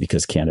have to,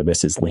 because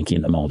cannabis is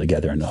linking them all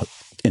together in an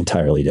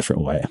entirely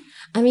different way.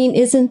 I mean,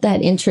 isn't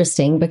that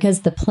interesting?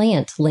 Because the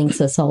plant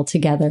links us all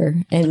together,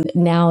 and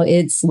now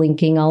it's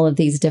linking all of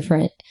these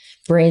different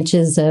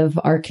branches of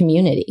our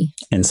community.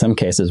 In some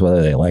cases,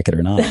 whether they like it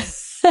or not.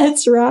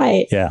 That's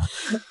right. Yeah.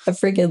 I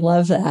freaking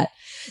love that.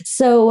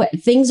 So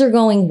things are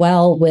going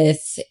well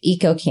with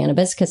Eco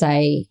Cannabis, because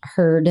I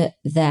heard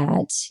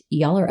that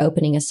y'all are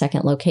opening a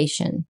second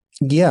location.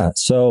 Yeah.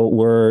 So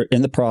we're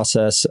in the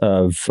process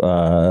of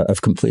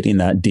completing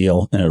that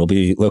deal, and it'll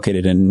be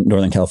located in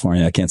Northern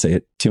California. I can't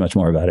say too much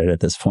more about it at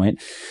this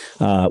point,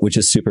 which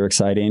is super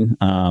exciting,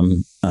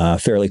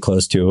 fairly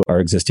close to our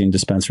existing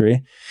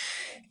dispensary.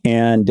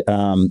 And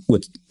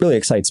what really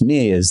excites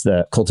me is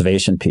the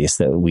cultivation piece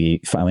that we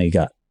finally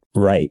got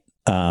right.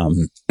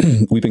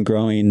 we've been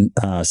growing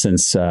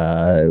since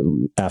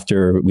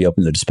after we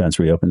opened the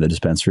dispensary. We opened the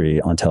dispensary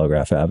on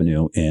Telegraph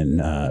Avenue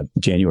in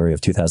January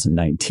of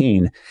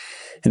 2019.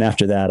 And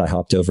after that, I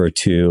hopped over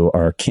to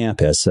our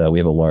campus. We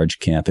have a large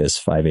campus,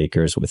 5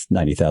 acres with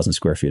 90,000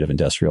 square feet of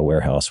industrial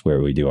warehouse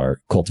where we do our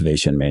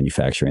cultivation,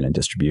 manufacturing, and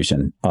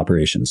distribution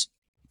operations.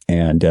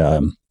 And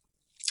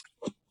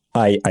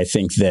I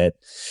think that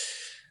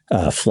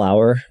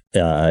flower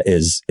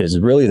is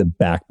really the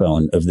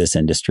backbone of this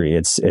industry.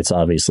 It's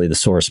obviously the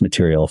source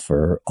material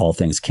for all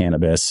things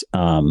cannabis.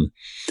 But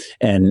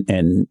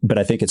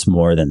I think it's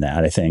more than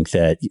that. I think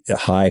that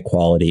high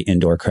quality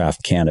indoor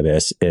craft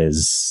cannabis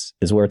is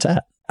where it's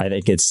at. I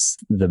think it's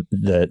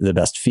the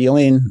best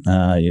feeling.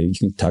 You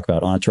can talk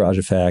about entourage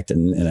effect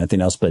and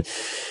everything else, but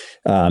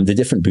the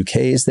different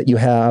bouquets that you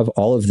have,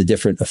 all of the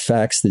different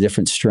effects, the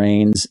different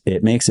strains,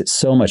 it makes it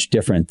so much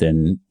different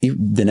than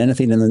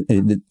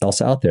anything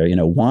else out there.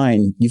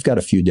 Wine, you've got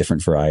a few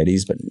different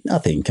varieties, but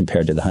nothing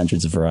compared to the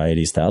hundreds of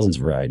varieties, thousands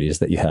of varieties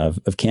that you have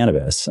of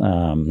cannabis.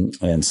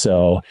 And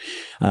so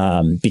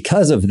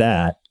because of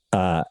that,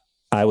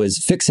 I was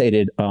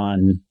fixated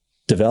on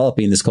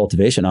developing this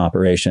cultivation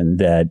operation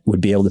that would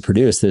be able to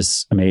produce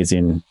this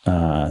amazing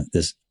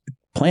this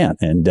plant.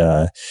 And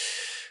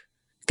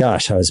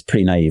gosh, I was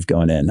pretty naive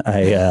going in.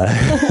 I'd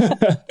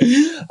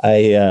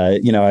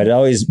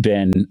always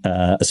been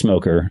a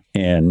smoker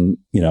and,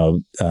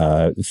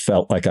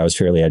 felt like I was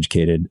fairly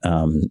educated.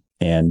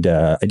 And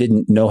I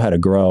didn't know how to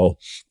grow.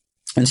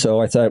 And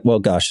so I thought, well,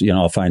 gosh,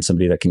 I'll find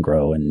somebody that can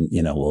grow and,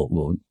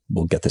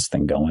 we'll get this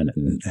thing going.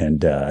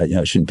 And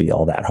it shouldn't be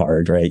all that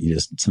hard, right? You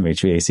just some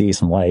HVAC,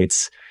 some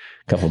lights,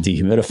 a couple of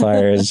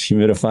dehumidifiers,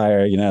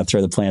 humidifier,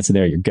 throw the plants in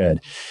there, you're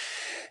good.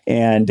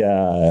 And,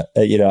 I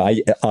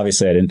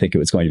didn't think it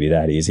was going to be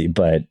that easy,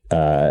 but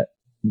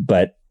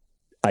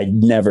I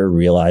never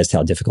realized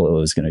how difficult it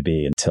was going to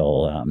be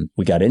until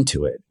we got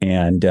into it.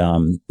 And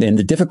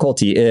the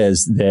difficulty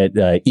is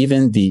that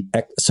even the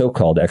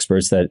so-called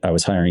experts that I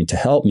was hiring to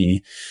help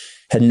me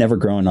had never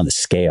grown on the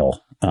scale.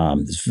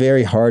 It's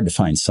very hard to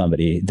find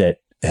somebody that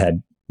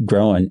had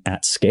grown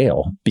at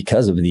scale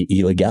because of the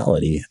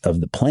illegality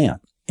of the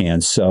plant.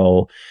 And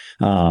so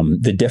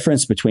the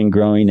difference between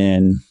growing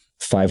in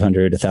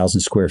 500,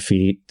 1,000 square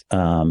feet,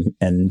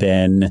 and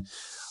then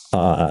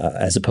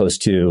as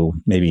opposed to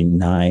maybe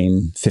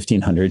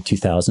 1,500,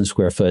 2,000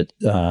 square foot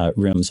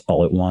rooms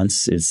all at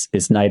once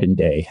is night and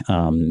day.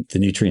 The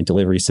nutrient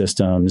delivery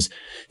systems,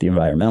 the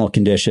environmental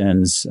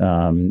conditions,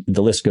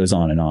 the list goes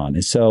on and on.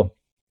 And so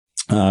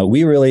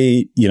we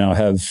really,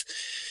 have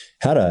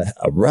had a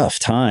rough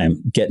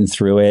time getting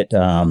through it.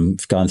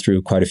 We've gone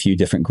through quite a few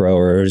different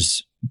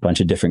growers,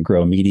 bunch of different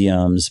grow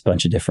mediums,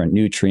 bunch of different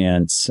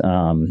nutrients.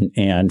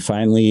 And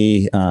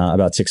finally,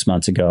 about 6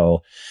 months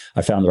ago,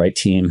 I found the right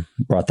team,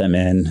 brought them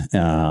in.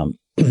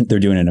 They're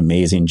doing an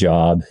amazing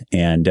job.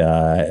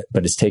 But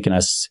it's taken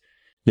us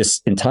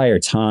this entire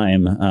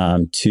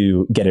time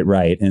to get it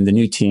right. And the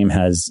new team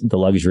has the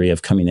luxury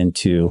of coming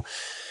into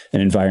an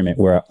environment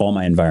where all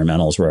my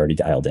environmentals were already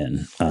dialed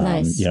in.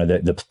 Nice.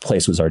 The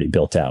place was already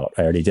built out.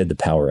 I already did the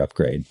power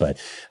upgrade, but,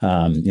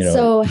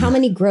 So how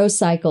many grow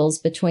cycles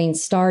between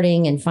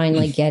starting and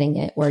finally getting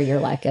it where you're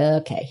like,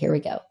 okay, here we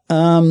go?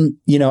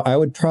 I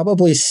would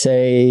probably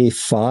say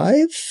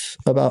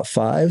about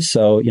five.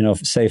 So,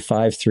 say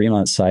 5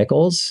 3-month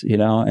cycles,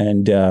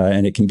 and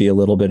it can be a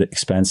little bit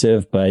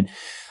expensive, but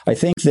I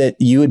think that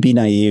you would be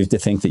naive to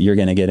think that you're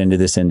going to get into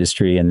this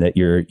industry and that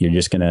you're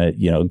just going to,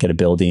 get a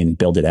building,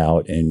 build it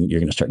out, and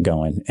you're going to start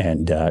going.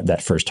 And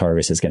that first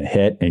harvest is going to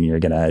hit, and you're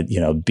going to,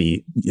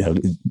 be,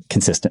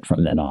 consistent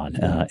from then on.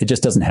 It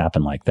just doesn't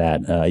happen like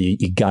that.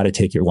 You got to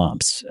take your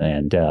lumps,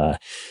 and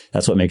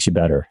that's what makes you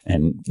better.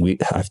 And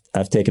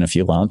I've taken a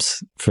few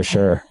lumps for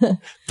sure,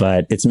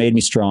 but it's made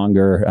me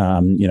stronger.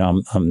 I'm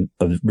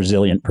a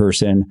resilient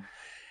person,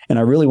 and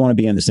I really want to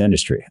be in this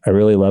industry. I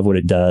really love what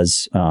it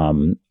does.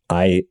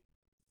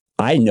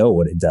 I know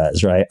what it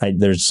does, right?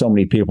 There's so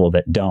many people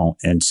that don't.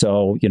 And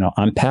so,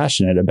 I'm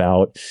passionate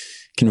about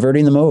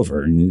converting them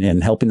over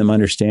and helping them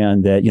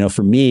understand that,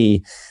 for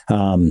me,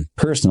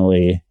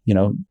 personally,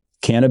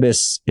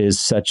 cannabis is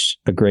such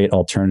a great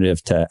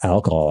alternative to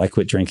alcohol. I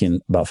quit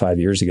drinking about 5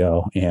 years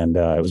ago, and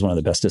it was one of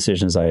the best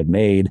decisions I had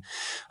made,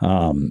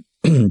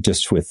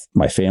 just with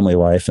my family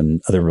life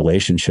and other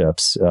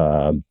relationships.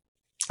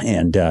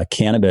 And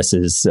cannabis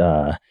has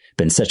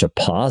been such a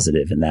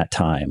positive in that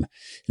time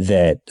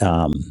that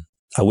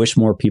I wish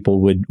more people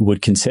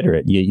would consider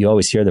it. You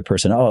always hear the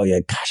person, oh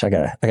yeah, gosh, I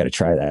gotta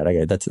try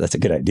that. That's a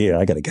good idea.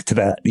 I gotta get to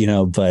that,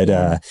 But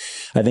I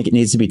think it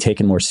needs to be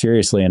taken more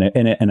seriously,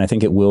 and I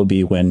think it will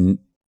be when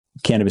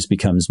cannabis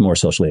becomes more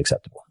socially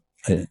acceptable.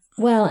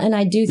 Well, and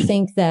I do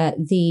think that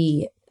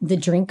the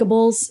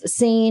drinkables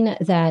scene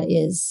that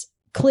is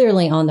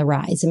clearly on the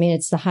rise. I mean,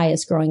 it's the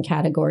highest growing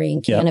category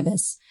in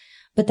cannabis. Yep.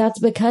 But that's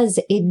because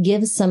it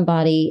gives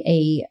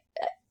somebody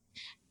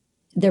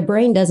their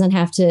brain doesn't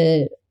have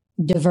to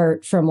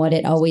divert from what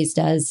it always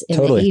does in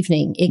Totally. the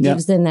evening. It Yep.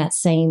 gives them that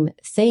same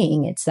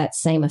thing. It's that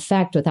same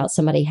effect without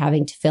somebody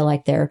having to feel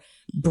like they're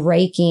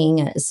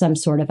breaking some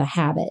sort of a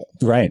habit.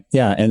 Right.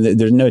 Yeah. And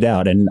there's no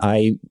doubt. And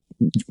I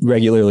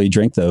regularly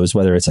drink those,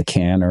 whether it's a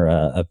can or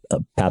a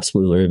Pabst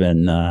Blue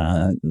Ribbon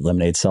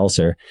lemonade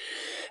seltzer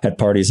at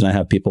parties. And I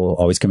have people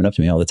always coming up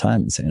to me all the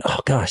time and saying,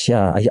 "Oh gosh,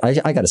 yeah,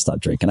 I got to stop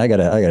drinking. I got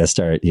to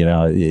start,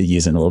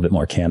 using a little bit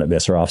more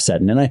cannabis or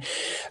offsetting." And I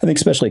think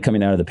especially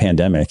coming out of the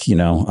pandemic,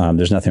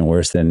 there's nothing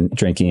worse than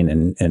drinking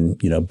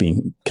and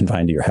being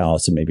confined to your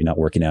house and maybe not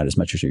working out as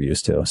much as you're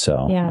used to.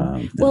 So,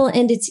 well,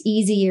 and it's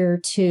easier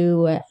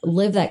to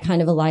live that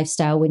kind of a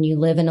lifestyle when you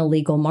live in a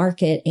legal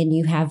market and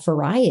you have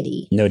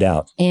variety. No doubt.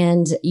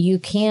 And you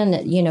can,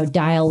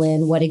 dial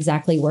in what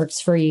exactly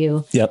works for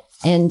you. Yep.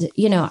 And,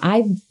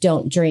 I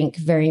don't drink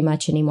very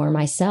much anymore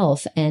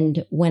myself.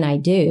 And when I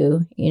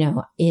do,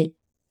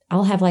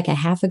 I'll have like a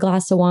half a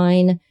glass of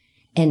wine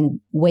and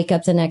wake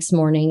up the next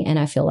morning and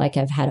I feel like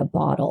I've had a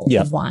bottle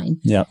of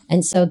wine. Yeah.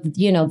 And so,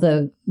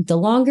 the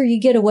longer you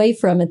get away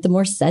from it, the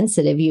more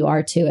sensitive you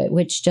are to it,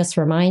 which just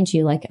reminds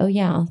you like, oh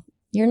yeah,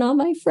 you're not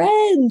my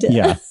friend.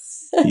 Yeah.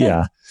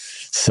 Yeah.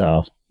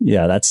 So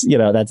yeah, that's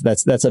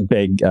a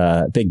big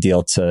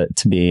deal to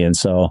me. And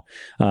so,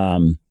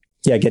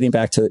 getting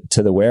back to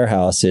the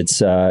warehouse,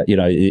 it's,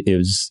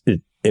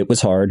 it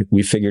was hard.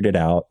 We figured it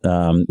out.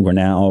 We're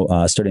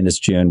now, starting this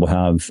June, we'll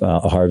have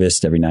a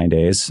harvest every 9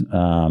 days,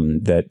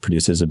 that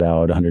produces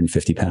about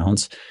 150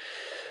 pounds,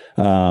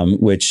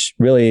 which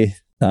really,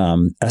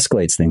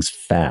 escalates things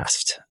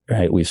fast,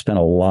 right? We've spent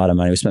a lot of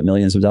money. We spent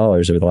millions of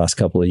dollars over the last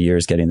couple of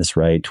years getting this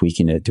right,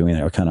 tweaking it, doing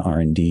our kind of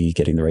R&D,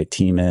 getting the right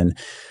team in.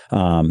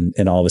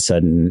 And all of a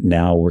sudden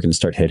now we're going to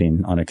start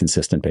hitting on a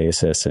consistent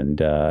basis. And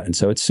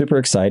so it's super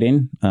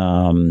exciting.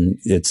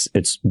 It's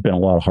been a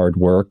lot of hard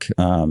work.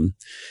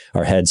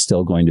 Our head's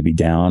still going to be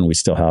down. We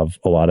still have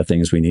a lot of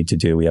things we need to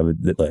do. We have,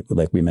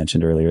 like we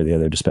mentioned earlier, the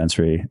other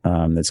dispensary,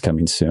 that's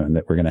coming soon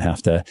that we're going to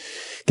have to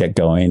get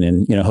going.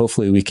 And,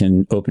 hopefully we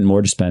can open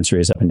more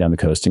dispensaries up and down the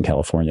coast in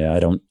California. I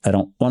don't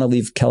want to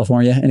leave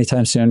California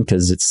anytime soon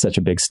because it's such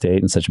a big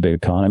state and such a big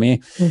economy.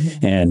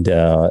 Mm-hmm.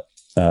 And,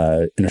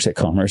 interstate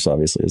commerce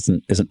obviously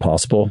isn't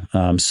possible.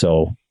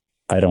 So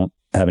I don't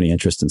have any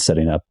interest in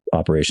setting up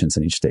operations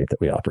in each state that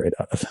we operate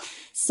out of.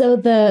 So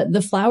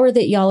the flower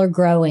that y'all are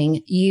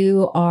growing,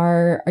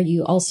 are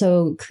you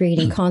also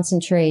creating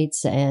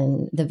concentrates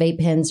and the vape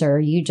pens, or are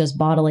you just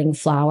bottling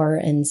flower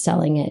and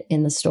selling it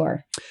in the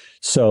store?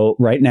 So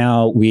right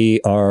now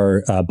we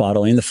are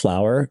bottling the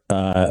flower.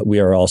 We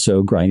are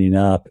also grinding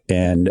up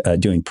and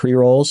doing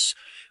pre-rolls.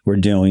 We're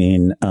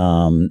doing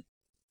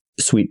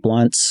sweet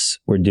blunts.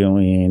 We're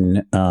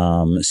doing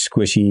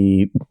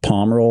squishy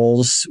palm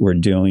rolls. We're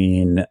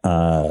doing,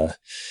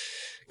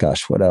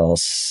 what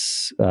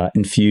else?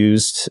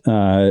 Infused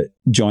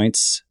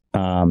joints.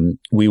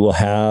 We will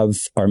have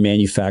our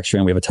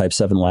manufacturing. We have a Type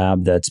 7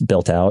 lab that's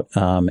built out,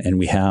 and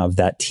we have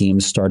that team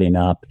starting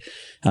up.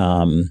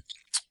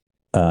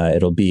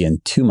 It'll be in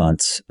 2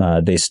 months.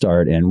 They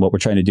start, and what we're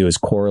trying to do is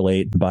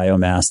correlate the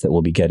biomass that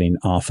we'll be getting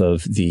off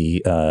of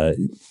the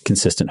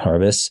consistent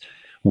harvests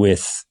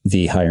with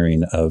the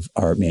hiring of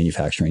our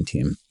manufacturing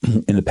team.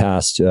 In the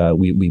past,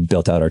 we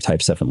built out our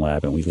Type 7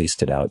 lab and we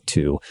leased it out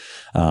to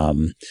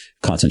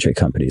concentrate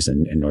companies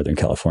in Northern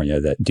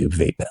California that do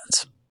vape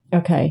pens.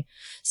 Okay.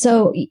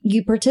 So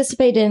you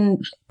participated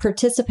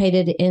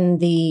in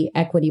the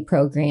equity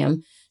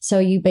program. So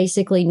you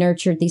basically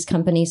nurtured these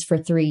companies for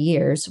 3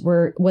 years.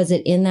 Was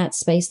it in that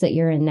space that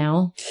you're in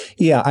now?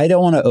 Yeah, I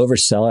don't want to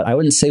oversell it. I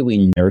wouldn't say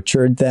we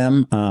nurtured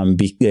them.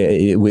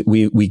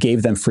 We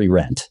gave them free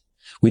rent.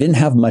 We didn't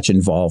have much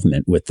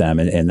involvement with them.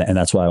 And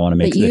that's why I want to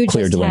make the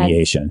clear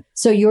delineation.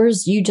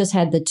 You just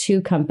had the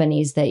 2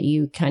 companies that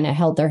you kind of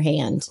held their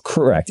hand.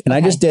 Correct. And okay.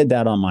 I just did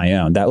that on my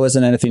own. That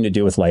wasn't anything to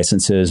do with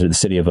licenses or the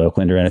city of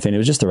Oakland or anything. It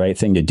was just the right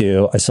thing to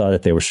do. I saw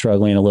that they were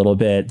struggling a little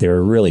bit. They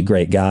were really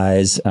great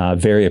guys,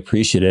 very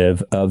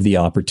appreciative of the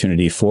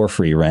opportunity for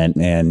free rent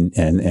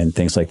and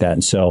things like that.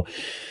 And so,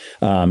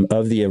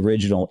 of the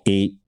original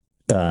 8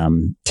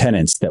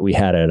 tenants that we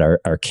had at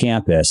our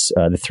campus,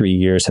 the 3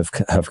 years have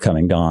come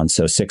and gone.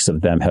 So 6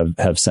 of them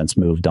have since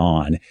moved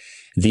on.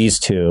 These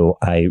 2,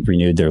 I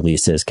renewed their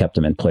leases, kept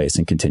them in place,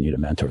 and continue to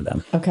mentor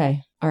them.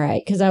 Okay. All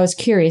right. Because I was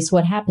curious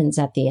what happens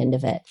at the end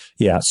of it.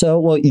 Yeah.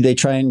 So, they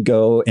try and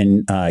go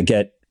and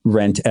get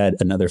rent at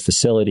another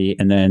facility,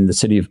 and then the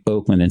city of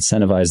Oakland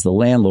incentivized the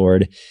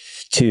landlord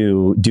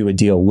to do a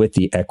deal with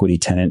the equity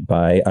tenant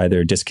by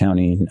either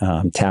discounting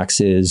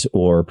taxes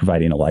or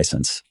providing a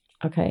license.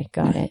 Okay.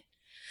 Got it.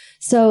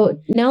 So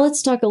now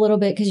let's talk a little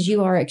bit, because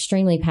you are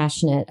extremely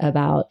passionate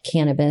about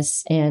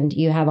cannabis and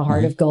you have a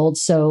heart of gold.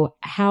 So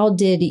how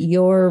did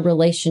your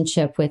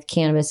relationship with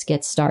cannabis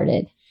get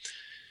started?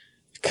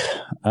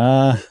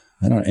 I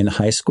don't know, in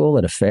high school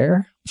at a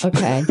fair.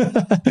 Okay. All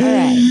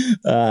right.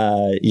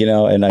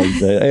 And I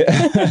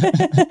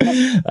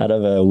out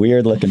of a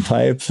weird looking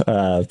pipe,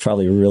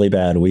 probably really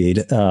bad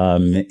weed. So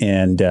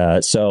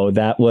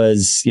that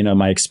was,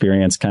 my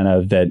experience, kind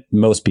of that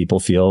most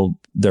people feel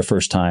their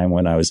first time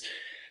when I was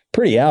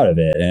pretty out of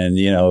it, and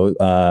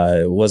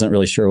wasn't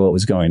really sure what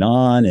was going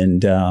on,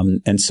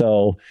 and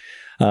so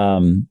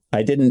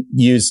I didn't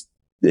use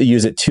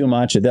it too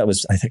much. That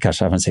was, I think,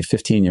 gosh, I want to say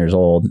 15 years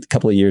old. A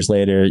couple of years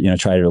later,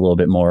 tried it a little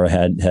bit more,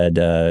 had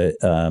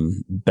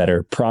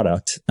better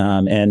product.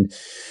 And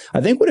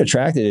I think what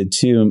attracted it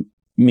to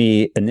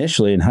me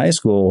initially in high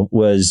school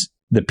was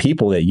the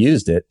people that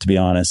used it, to be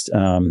honest.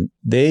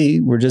 They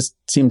were just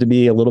seemed to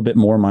be a little bit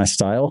more my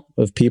style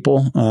of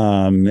people.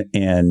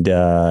 And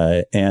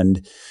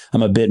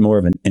I'm a bit more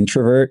of an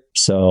introvert.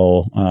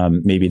 So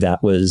maybe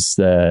that was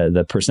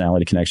the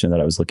personality connection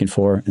that I was looking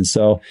for. And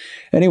so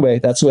anyway,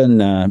 that's when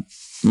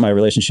my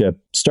relationship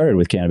started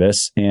with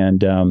cannabis.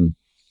 And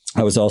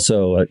I was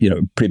also,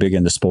 pretty big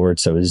into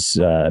sports. I was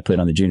played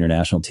on the junior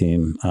national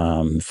team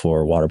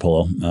for water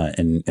polo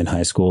in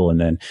high school, and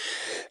then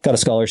got a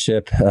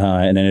scholarship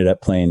and ended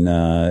up playing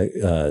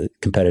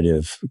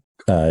competitive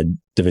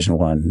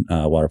Division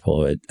I water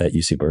polo at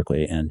UC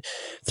Berkeley. And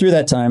through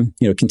that time,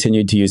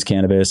 continued to use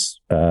cannabis.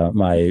 All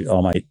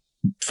my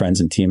friends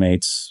and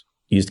teammates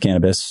used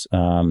cannabis.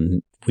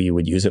 We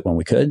would use it when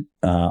we could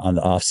on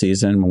the off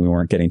season when we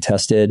weren't getting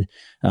tested.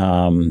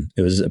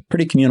 It was a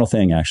pretty communal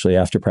thing, actually.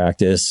 After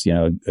practice,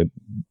 a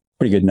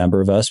pretty good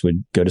number of us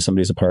would go to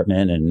somebody's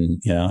apartment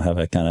and have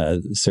a kind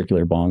of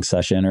circular bong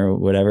session or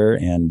whatever,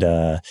 and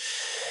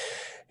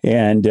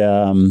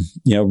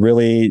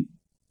really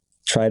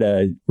try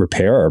to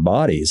repair our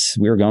bodies.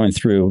 We were going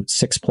through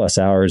 6+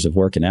 hours of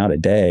working out a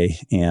day,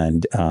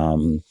 and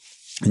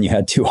you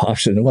had two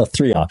options. Well,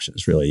 three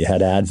options really. You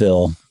had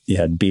Advil, you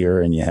had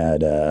beer, and you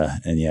had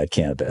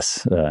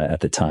cannabis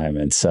at the time.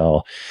 And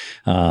so,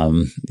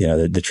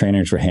 the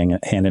trainers were handing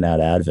out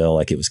Advil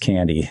like it was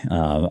candy.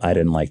 I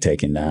didn't like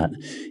taking that,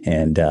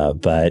 and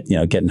but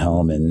getting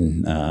home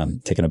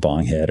and taking a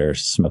bong hit or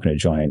smoking a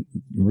joint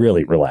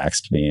really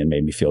relaxed me and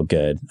made me feel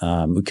good.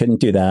 We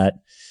couldn't do that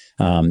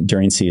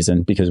during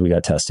season because we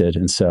got tested,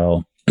 and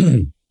so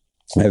I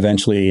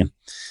eventually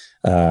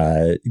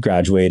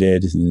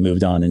graduated and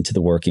moved on into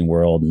the working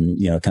world, and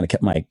kind of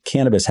kept my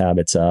cannabis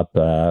habits up,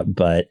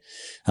 but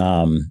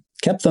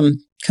kept them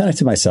kind of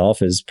to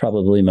myself, as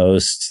probably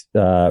most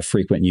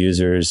frequent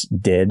users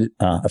did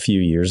a few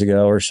years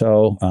ago or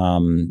so,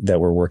 that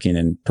were working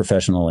in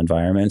professional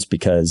environments,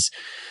 because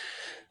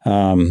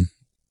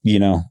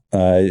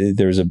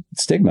there's a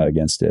stigma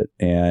against it.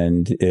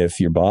 And if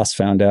your boss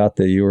found out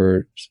that you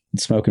were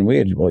smoking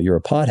weed, well, you're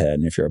a pothead.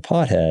 And if you're a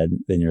pothead,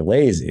 then you're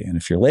lazy. And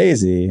if you're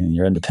lazy and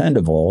you're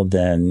undependable,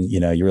 then, you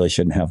really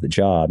shouldn't have the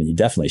job, and you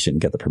definitely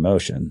shouldn't get the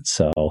promotion.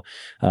 So,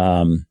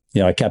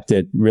 I kept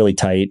it really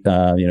tight,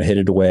 hid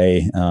it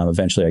away.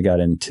 Eventually I got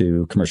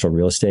into commercial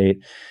real estate.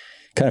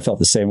 Kind of felt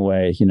the same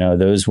way.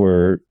 Those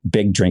were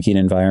big drinking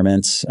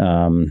environments,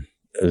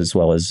 as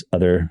well as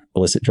other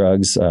illicit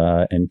drugs,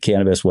 and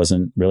cannabis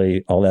wasn't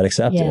really all that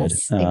accepted.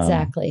 Yes,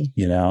 exactly.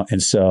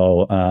 And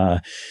so,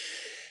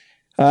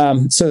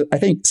 so I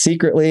think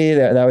secretly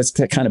that was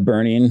kind of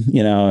burning,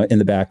 in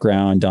the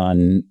background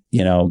on,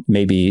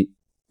 maybe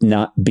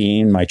not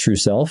being my true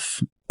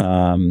self,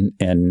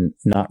 and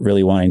not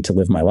really wanting to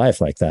live my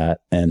life like that.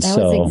 And that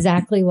was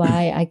exactly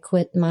why I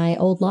quit my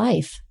old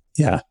life.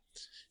 Yeah.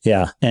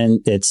 Yeah.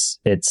 And it's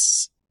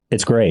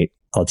great.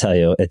 I'll tell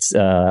you, it's,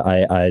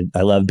 I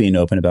love being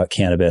open about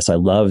cannabis. I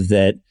love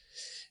that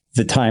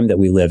the time that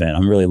we live in.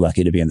 I'm really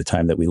lucky to be in the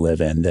time that we live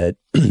in, that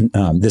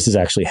this is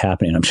actually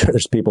happening. I'm sure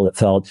there's people that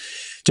felt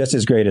just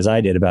as great as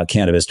I did about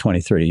cannabis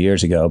 20, 30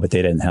 years ago, but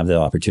they didn't have the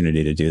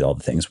opportunity to do all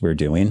the things we're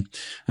doing.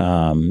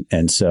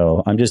 And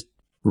so I'm just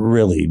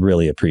really,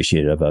 really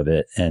appreciative of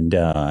it. And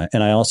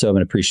I also am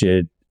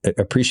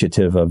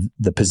appreciative of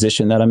the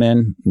position that I'm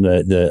in,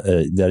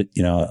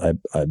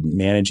 I'm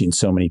managing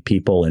so many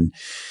people and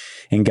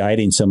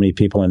guiding so many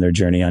people in their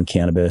journey on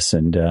cannabis,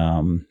 and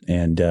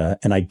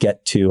I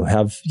get to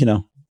have,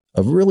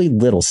 a really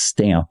little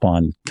stamp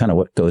on kind of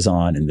what goes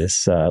on in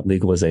this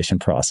legalization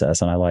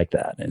process. And I like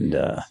that. And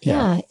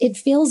yeah, it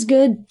feels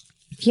good,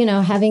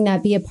 having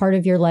that be a part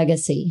of your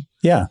legacy.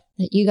 Yeah.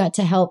 That you got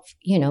to help,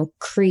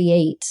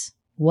 create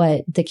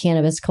what the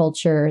cannabis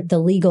culture, the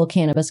legal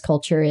cannabis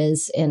culture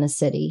is in a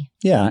city.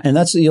 Yeah. And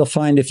that's what you'll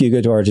find if you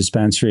go to our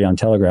dispensary on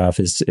Telegraph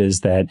is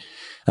that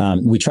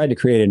we tried to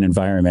create an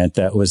environment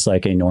that was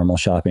like a normal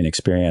shopping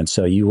experience.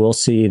 So you will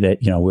see that,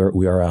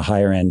 we are a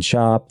higher end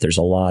shop. There's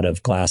a lot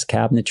of glass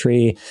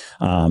cabinetry.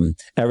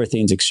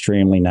 Everything's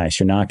extremely nice.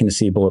 You're not going to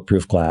see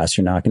bulletproof glass.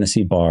 You're not going to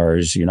see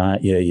bars. You're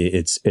not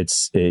going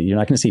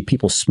to see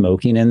people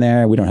smoking in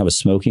there. We don't have a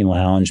smoking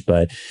lounge,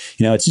 but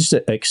it's just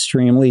an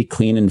extremely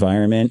clean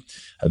environment.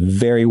 A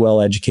very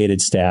well-educated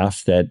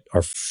staff that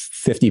are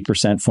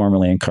 50%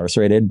 formerly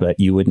incarcerated, but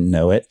you wouldn't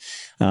know it.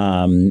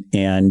 Yeah,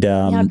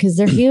 because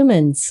they're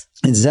humans.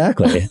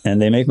 Exactly. And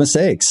they make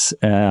mistakes.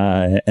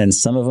 And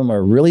some of them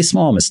are really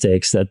small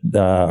mistakes that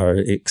are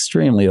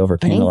extremely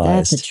overpenalized.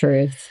 Ain't that the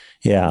truth?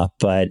 Yeah,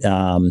 but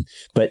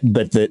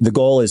the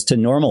goal is to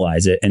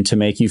normalize it and to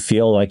make you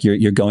feel like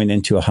you're going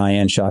into a high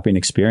end shopping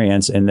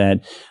experience, and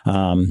that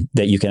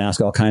you can ask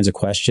all kinds of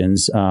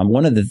questions.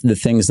 One of the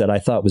things that I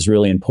thought was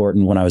really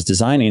important when I was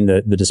designing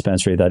the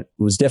dispensary that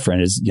was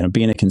different is,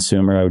 being a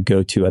consumer, I would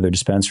go to other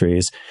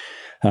dispensaries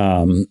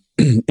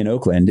in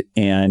Oakland,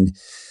 and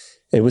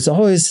it was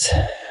always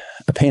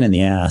a pain in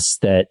the ass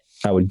that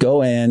I would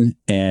go in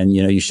and,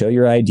 you show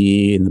your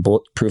ID and the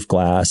bulletproof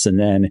glass, and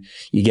then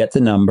you get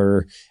the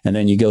number, and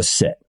then you go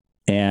sit,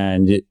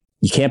 and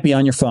you can't be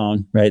on your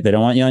phone, right? They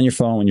don't want you on your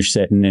phone when you're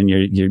sitting and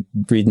you're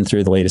reading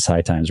through the latest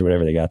High Times or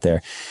whatever they got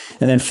there.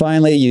 And then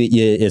finally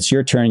it's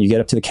your turn. You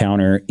get up to the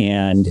counter,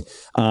 and,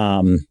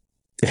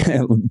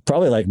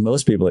 probably like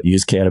most people that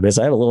use cannabis,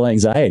 I have a little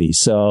anxiety.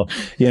 So,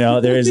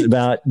 there's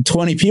about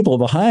 20 people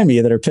behind me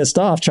that are pissed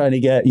off trying to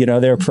get,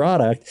 their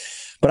product.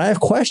 But I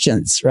have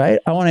questions, right?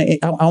 I want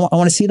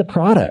to see the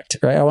product,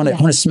 right? I want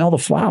to smell the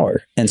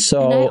flower. And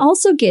I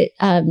also get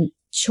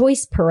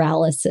choice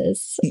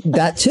paralysis.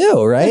 That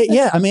too, right?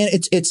 Yeah. I mean,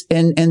 it's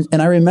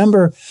I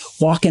remember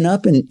walking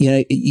up, and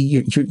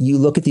you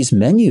look at these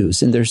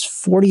menus, and there's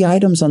 40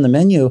 items on the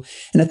menu.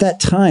 And at that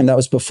time, that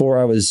was before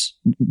I was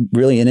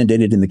really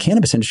inundated in the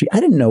cannabis industry. I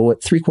didn't know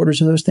what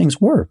 3/4 of those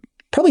things were.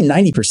 Probably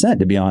 90%,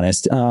 to be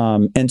honest.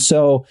 And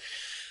so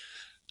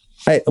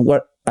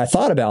what I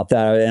thought about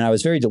that, and I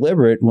was very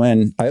deliberate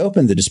when I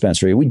opened the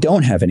dispensary. We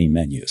don't have any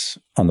menus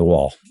on the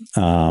wall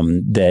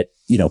that,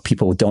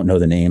 people don't know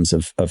the names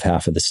of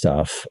half of the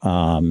stuff.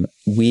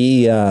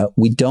 We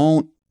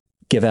don't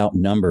give out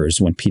numbers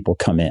when people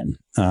come in.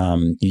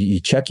 You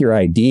check your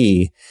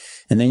ID,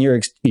 and then you're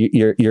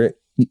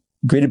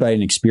greeted by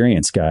an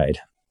experience guide.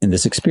 And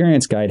this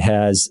experience guide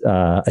has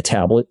a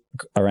tablet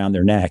around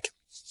their neck,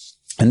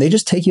 and they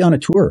just take you on a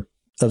tour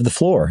of the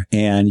floor,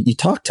 and you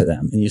talk to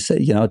them, and you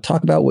say,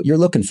 talk about what you're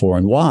looking for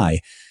and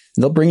why.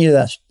 And they'll bring you to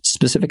that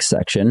specific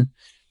section,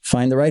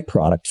 find the right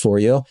product for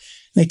you. And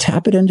they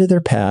tap it into their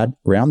pad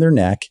around their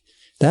neck.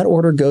 That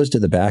order goes to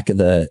the back of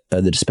the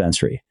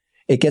dispensary.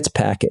 It gets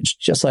packaged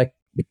just like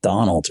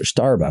McDonald's or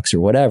Starbucks or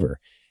whatever.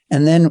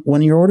 And then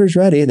when your order's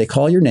ready, they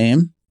call your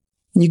name,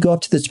 and you go up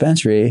to the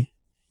dispensary,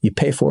 you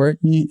pay for it,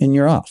 and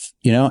you're off,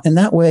 and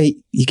that way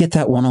you get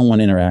that one-on-one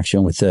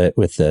interaction with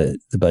the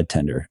bud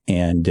tender,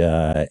 and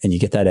you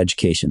get that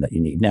education that you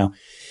need. Now,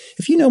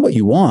 if you know what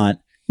you want,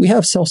 we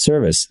have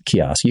self-service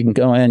kiosks. You can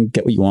go in,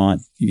 get what you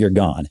want, you're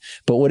gone.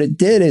 But what it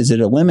did is it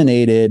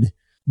eliminated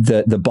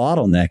the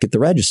bottleneck at the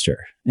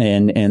register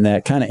and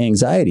that kind of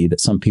anxiety that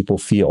some people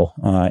feel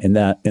in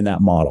that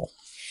model.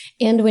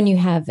 And when you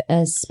have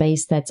a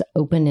space that's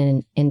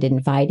open and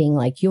inviting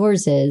like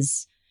yours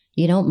is,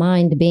 you don't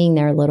mind being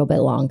there a little bit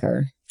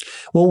longer.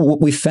 Well,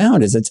 what we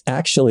found is it's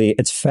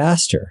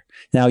faster.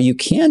 Now, you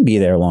can be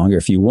there longer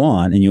if you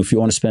want. And if you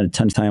want to spend a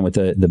ton of time with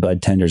the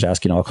bud tenders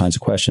asking all kinds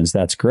of questions,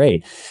 that's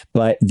great.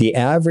 But the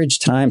average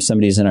time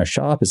somebody's in our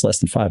shop is less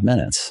than 5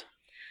 minutes.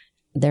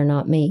 They're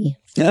not me.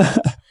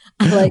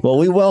 Well,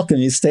 we welcome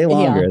you. Stay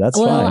longer. Yeah. That's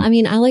fine. Well, I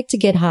mean, I like to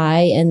get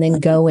high and then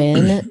go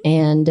in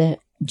and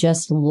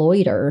just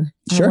loiter.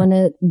 Sure. I want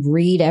to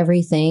read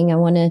everything. I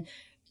want to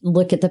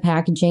look at the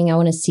packaging. I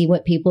want to see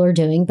what people are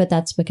doing, but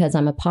that's because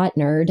I'm a pot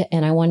nerd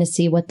and I want to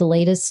see what the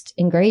latest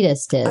and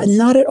greatest is.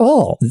 Not at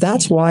all.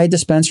 That's why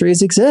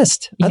dispensaries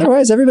exist. Yeah.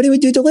 Otherwise, everybody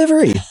would do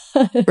delivery,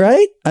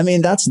 right? I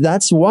mean,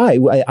 that's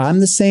why I'm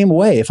the same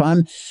way.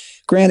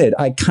 Granted,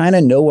 I kind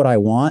of know what I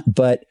want,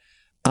 but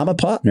I'm a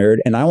pot nerd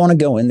and I want to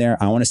go in there.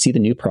 I want to see the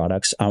new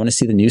products. I want to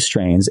see the new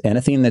strains,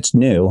 anything that's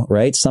new,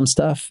 right? Some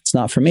stuff, it's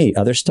not for me.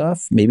 Other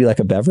stuff, maybe like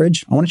a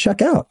beverage, I want to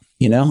check out.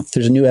 If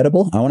there's a new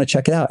edible, I want to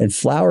check it out. And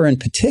flower in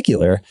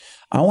particular,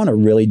 I want to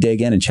really dig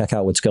in and check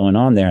out what's going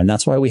on there. And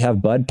that's why we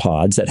have bud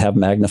pods that have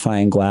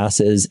magnifying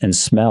glasses and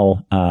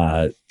smell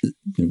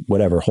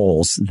whatever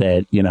holes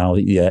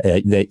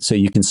that, so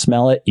you can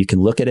smell it, you can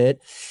look at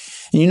it,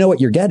 and you know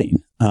what you're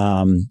getting,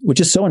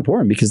 which is so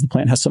important because the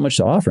plant has so much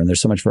to offer and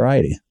there's so much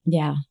variety.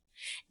 Yeah.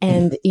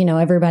 And,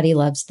 everybody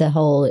loves the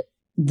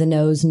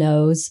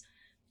nose,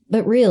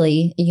 but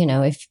really,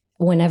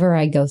 whenever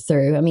I go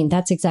through, I mean,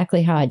 that's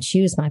exactly how I'd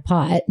choose my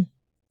pot.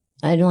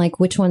 I'd like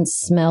which one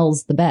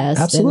smells the best.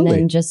 Absolutely.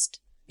 And then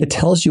it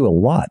tells you a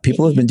lot.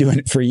 People have been doing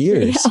it for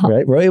years,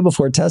 right? Way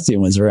before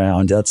testing was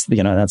around.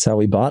 That's how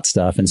we bought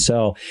stuff.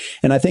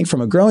 And I think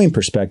from a growing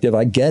perspective,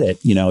 I get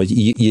it. You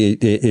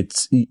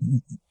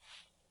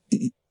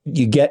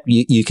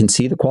can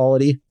see the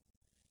quality,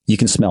 you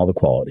can smell the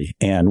quality.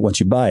 And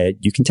once you buy it,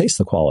 you can taste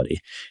the quality.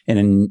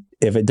 And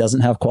if it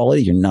doesn't have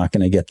quality, you're not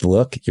going to get the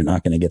look, you're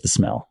not going to get the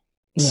smell.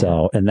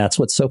 Yeah. And that's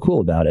what's so cool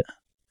about it.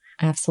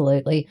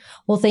 Absolutely.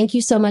 Well, thank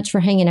you so much for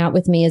hanging out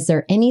with me. Is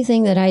there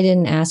anything that I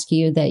didn't ask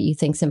you that you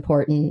think is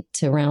important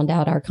to round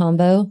out our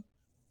convo?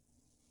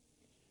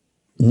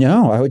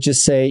 No, I would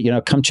just say,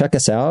 come check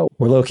us out.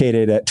 We're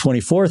located at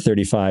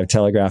 2435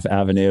 Telegraph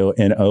Avenue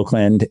in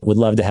Oakland. Would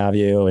love to have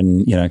you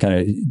and, kind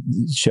of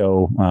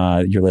show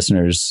your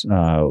listeners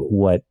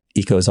what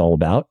ECO is all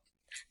about.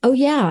 Oh,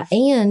 yeah.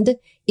 And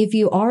if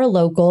you are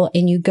local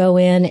and you go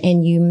in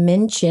and you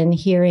mention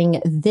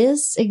hearing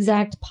this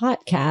exact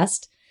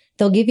podcast,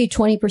 they'll give you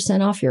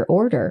 20% off your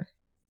order.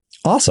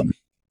 Awesome.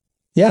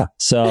 Yeah.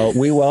 So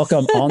we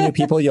welcome all new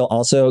people. You'll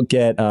also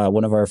get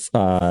one of our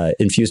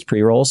infused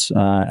pre-rolls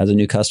as a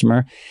new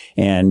customer,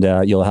 and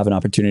you'll have an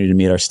opportunity to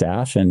meet our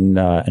staff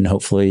and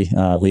hopefully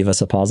leave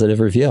us a positive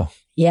review.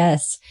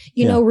 Yes.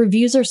 You know,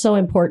 reviews are so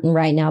important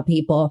right now,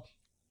 people.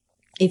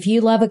 If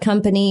you love a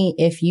company,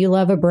 if you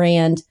love a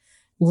brand,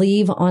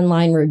 leave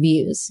online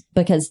reviews,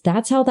 because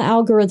that's how the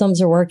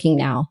algorithms are working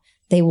now.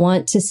 They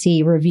want to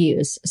see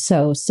reviews.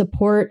 So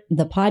support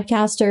the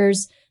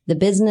podcasters, the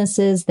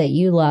businesses that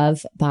you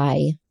love,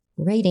 by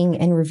rating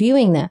and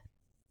reviewing them.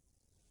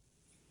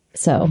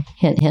 So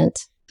hint,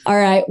 hint. All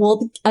right.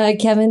 Well,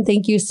 Kevin,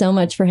 thank you so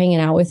much for hanging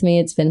out with me.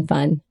 It's been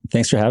fun.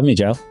 Thanks for having me,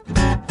 Joe.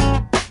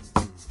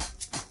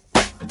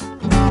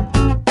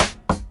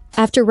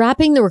 After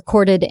wrapping the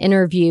recorded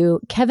interview,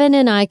 Kevin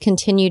and I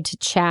continued to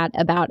chat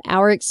about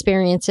our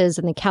experiences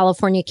in the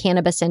California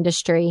cannabis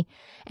industry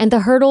and the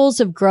hurdles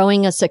of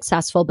growing a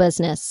successful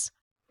business.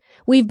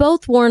 We've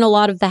both worn a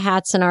lot of the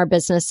hats in our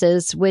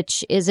businesses,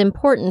 which is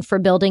important for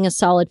building a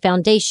solid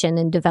foundation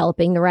and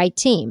developing the right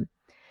team.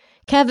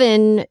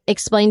 Kevin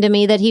explained to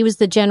me that he was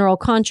the general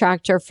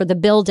contractor for the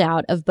build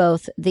out of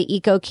both the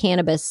Eco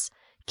Cannabis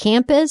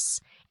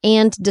campus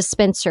and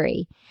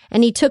dispensary,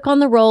 and he took on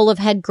the role of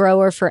head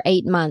grower for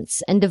 8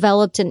 months and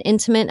developed an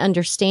intimate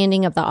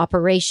understanding of the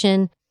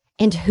operation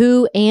and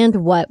who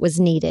and what was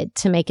needed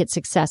to make it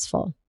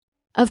successful.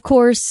 Of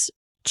course,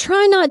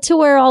 try not to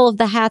wear all of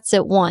the hats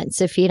at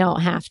once if you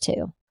don't have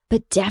to,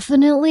 but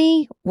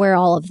definitely wear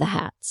all of the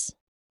hats.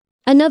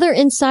 Another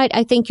insight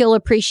I think you'll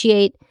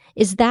appreciate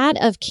is that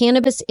of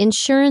cannabis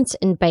insurance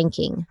and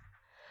banking.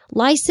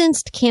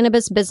 Licensed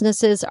cannabis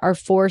businesses are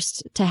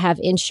forced to have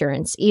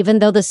insurance, even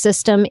though the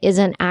system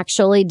isn't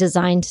actually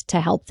designed to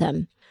help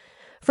them.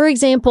 For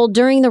example,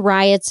 during the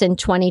riots in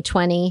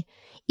 2020,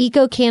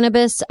 Eco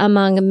Cannabis,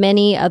 among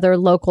many other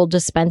local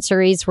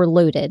dispensaries, were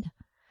looted.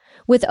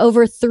 With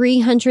over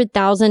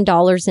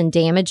 $300,000 in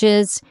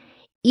damages,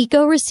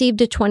 Eco received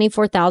a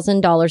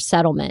 $24,000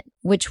 settlement,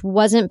 which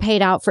wasn't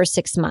paid out for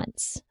 6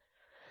 months.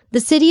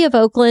 The city of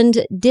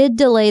Oakland did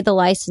delay the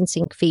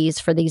licensing fees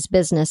for these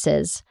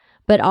businesses,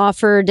 but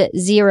offered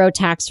zero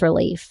tax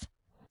relief.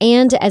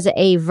 And as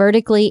a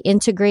vertically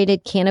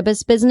integrated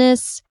cannabis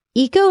business,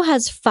 Eco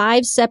has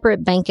 5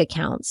 separate bank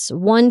accounts,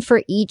 one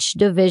for each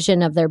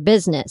division of their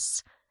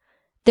business.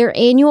 Their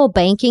annual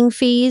banking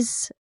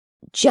fees,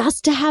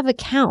 just to have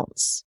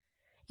accounts,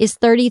 is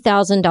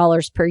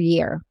 $30,000 per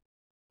year.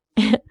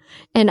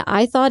 And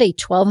I thought a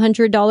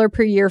 $1,200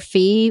 per year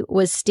fee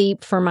was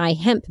steep for my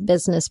hemp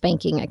business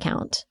banking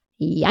account.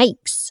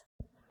 Yikes.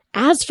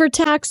 As for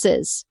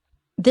taxes,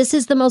 this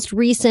is the most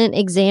recent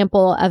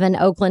example of an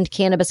Oakland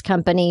cannabis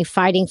company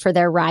fighting for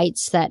their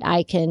rights that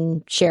I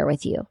can share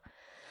with you.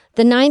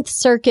 The Ninth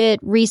Circuit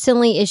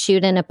recently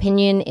issued an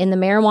opinion in the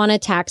marijuana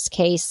tax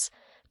case,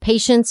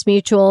 Patients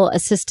Mutual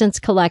Assistance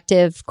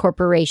Collective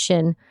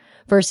Corporation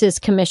versus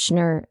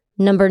Commissioner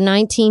number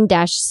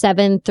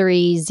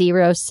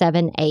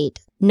 19-73078,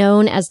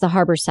 known as the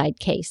Harborside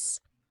case.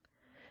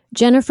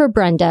 Jennifer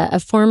Brenda,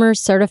 a former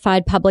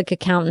certified public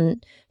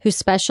accountant who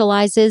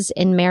specializes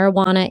in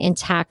marijuana and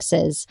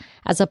taxes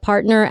as a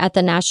partner at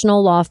the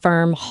national law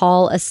firm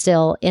Hall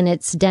Estill in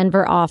its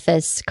Denver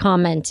office,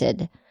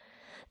 commented,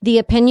 "The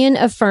opinion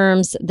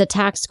affirms the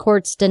tax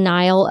court's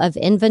denial of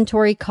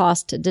inventory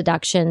cost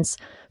deductions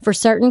for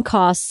certain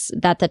costs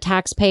that the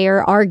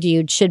taxpayer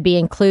argued should be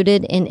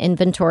included in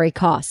inventory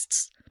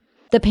costs.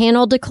 The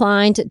panel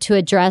declined to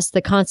address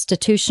the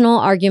constitutional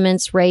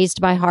arguments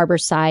raised by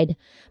Harborside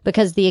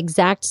because the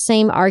exact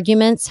same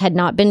arguments had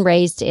not been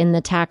raised in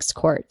the tax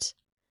court.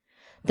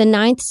 The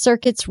Ninth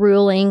Circuit's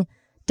ruling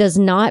does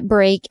not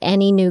break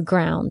any new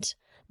ground.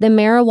 The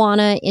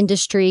marijuana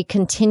industry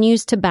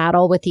continues to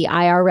battle with the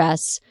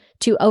IRS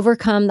to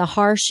overcome the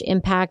harsh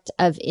impact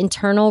of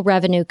Internal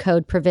Revenue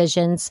Code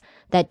provisions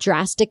that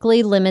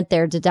drastically limit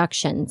their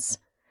deductions.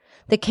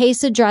 The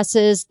case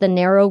addresses the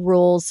narrow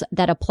rules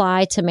that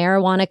apply to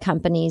marijuana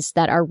companies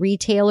that are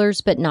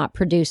retailers but not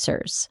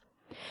producers.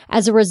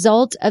 As a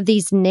result of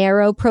these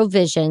narrow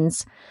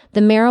provisions,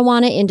 the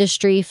marijuana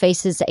industry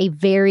faces a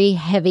very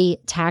heavy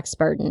tax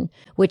burden,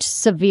 which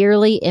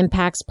severely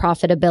impacts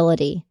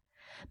profitability.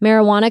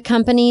 Marijuana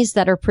companies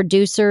that are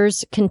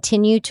producers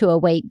continue to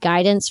await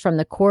guidance from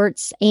the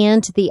courts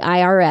and the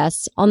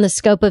IRS on the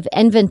scope of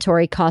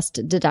inventory cost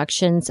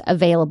deductions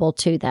available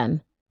to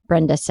them,"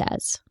 Brenda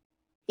says.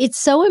 It's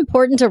so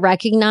important to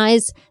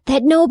recognize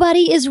that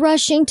nobody is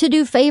rushing to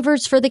do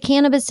favors for the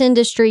cannabis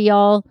industry,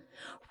 y'all.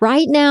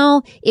 Right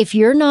now, if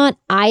you're not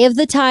eye of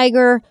the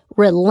tiger,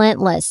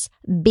 relentless,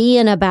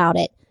 being about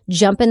it,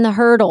 jumping the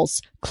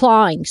hurdles,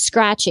 clawing,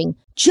 scratching,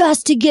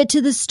 just to get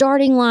to the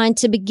starting line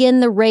to begin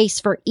the race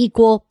for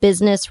equal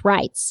business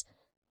rights.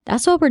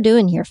 That's what we're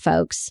doing here,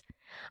 folks.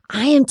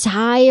 I am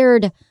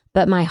tired,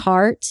 but my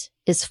heart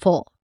is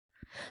full.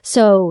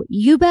 So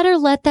you better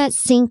let that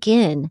sink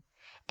in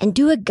and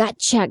do a gut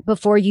check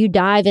before you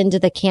dive into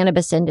the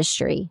cannabis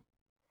industry.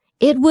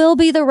 It will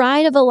be the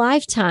ride of a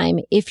lifetime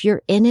if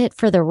you're in it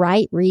for the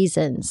right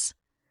reasons.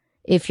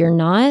 If you're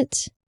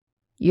not,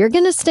 you're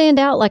going to stand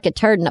out like a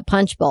turd in a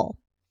punch bowl.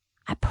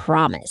 I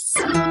promise.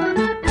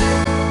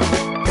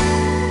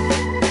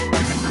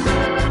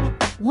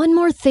 One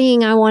more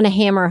thing I want to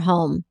hammer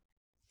home.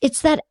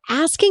 It's that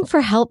asking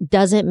for help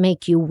doesn't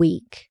make you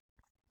weak.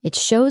 It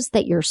shows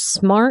that you're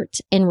smart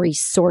and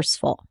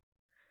resourceful.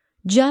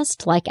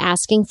 Just like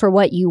asking for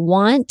what you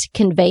want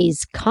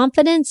conveys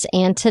confidence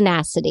and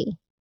tenacity.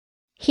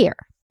 Here,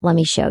 let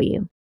me show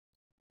you.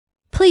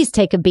 Please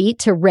take a beat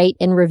to rate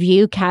and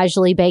review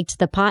Casually Baked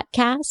the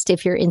podcast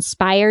if you're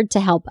inspired to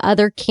help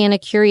other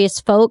canna-curious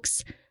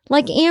folks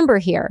like Amber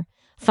here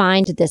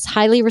find this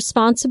highly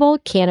responsible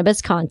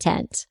cannabis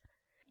content.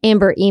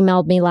 Amber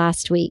emailed me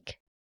last week.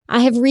 I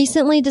have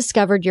recently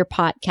discovered your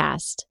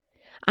podcast.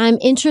 I'm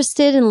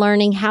interested in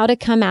learning how to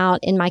come out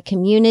in my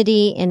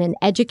community in an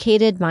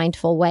educated,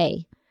 mindful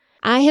way.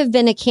 I have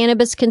been a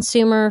cannabis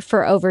consumer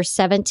for over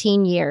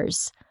 17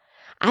 years.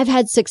 I've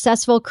had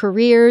successful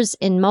careers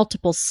in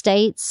multiple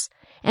states,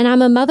 and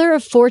I'm a mother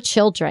of 4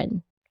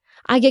 children.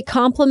 I get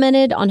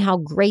complimented on how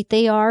great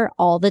they are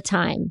all the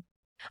time.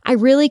 I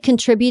really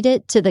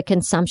contributed to the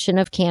consumption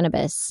of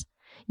cannabis.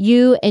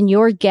 You and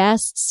your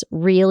guests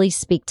really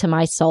speak to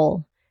my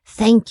soul.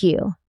 Thank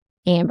you,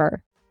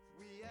 Amber.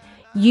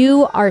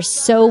 You are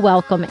so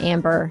welcome,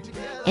 Amber,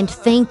 and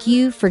thank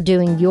you for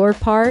doing your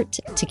part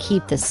to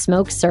keep the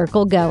smoke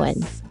circle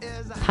going.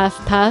 Puff,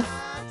 puff,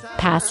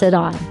 pass it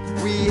on.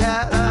 We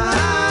had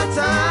a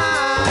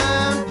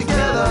time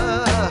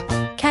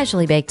together.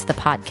 Casually Baked the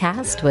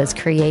podcast was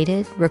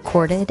created,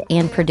 recorded,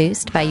 and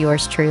produced by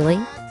yours truly.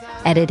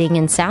 Editing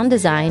and sound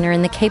design are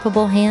in the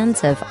capable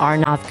hands of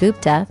Arnav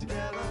Gupta.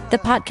 The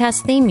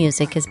podcast theme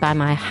music is by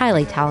my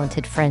highly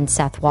talented friend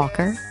Seth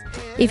Walker.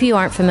 If you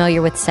aren't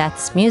familiar with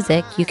Seth's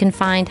music, you can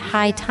find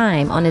High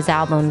Time on his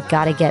album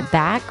Gotta Get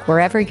Back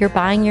wherever you're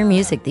buying your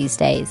music these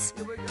days.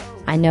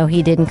 I know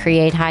he didn't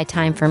create High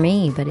Time for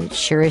me, but it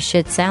sure as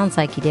shit sounds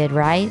like he did,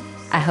 right?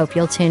 I hope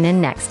you'll tune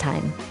in next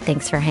time.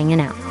 Thanks for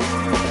hanging out.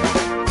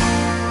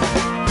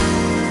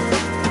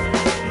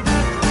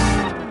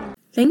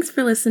 Thanks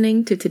for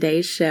listening to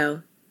today's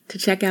show. To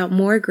check out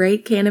more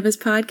great cannabis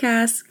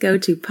podcasts, go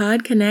to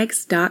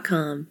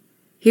podconnects.com.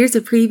 Here's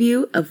a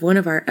preview of one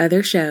of our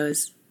other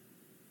shows.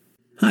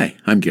 Hi,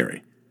 I'm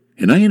Gary,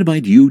 and I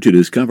invite you to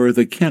discover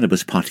the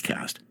Cannabis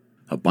Podcast,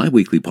 a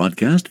bi-weekly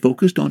podcast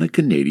focused on a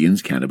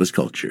Canadian's cannabis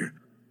culture.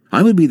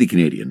 I would be the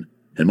Canadian,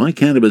 and my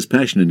cannabis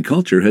passion and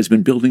culture has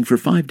been building for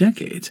 5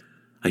 decades.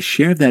 I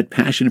share that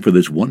passion for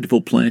this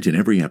wonderful plant in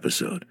every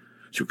episode,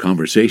 through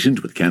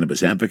conversations with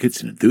cannabis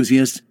advocates and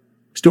enthusiasts,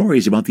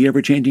 stories about the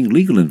ever-changing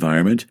legal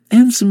environment,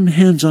 and some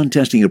hands-on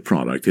testing of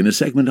product in a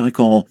segment I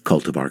call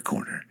Cultivar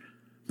Corner.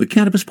 The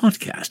Cannabis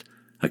Podcast,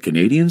 a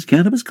Canadian's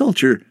cannabis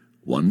culture,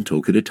 one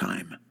toke at a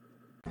time.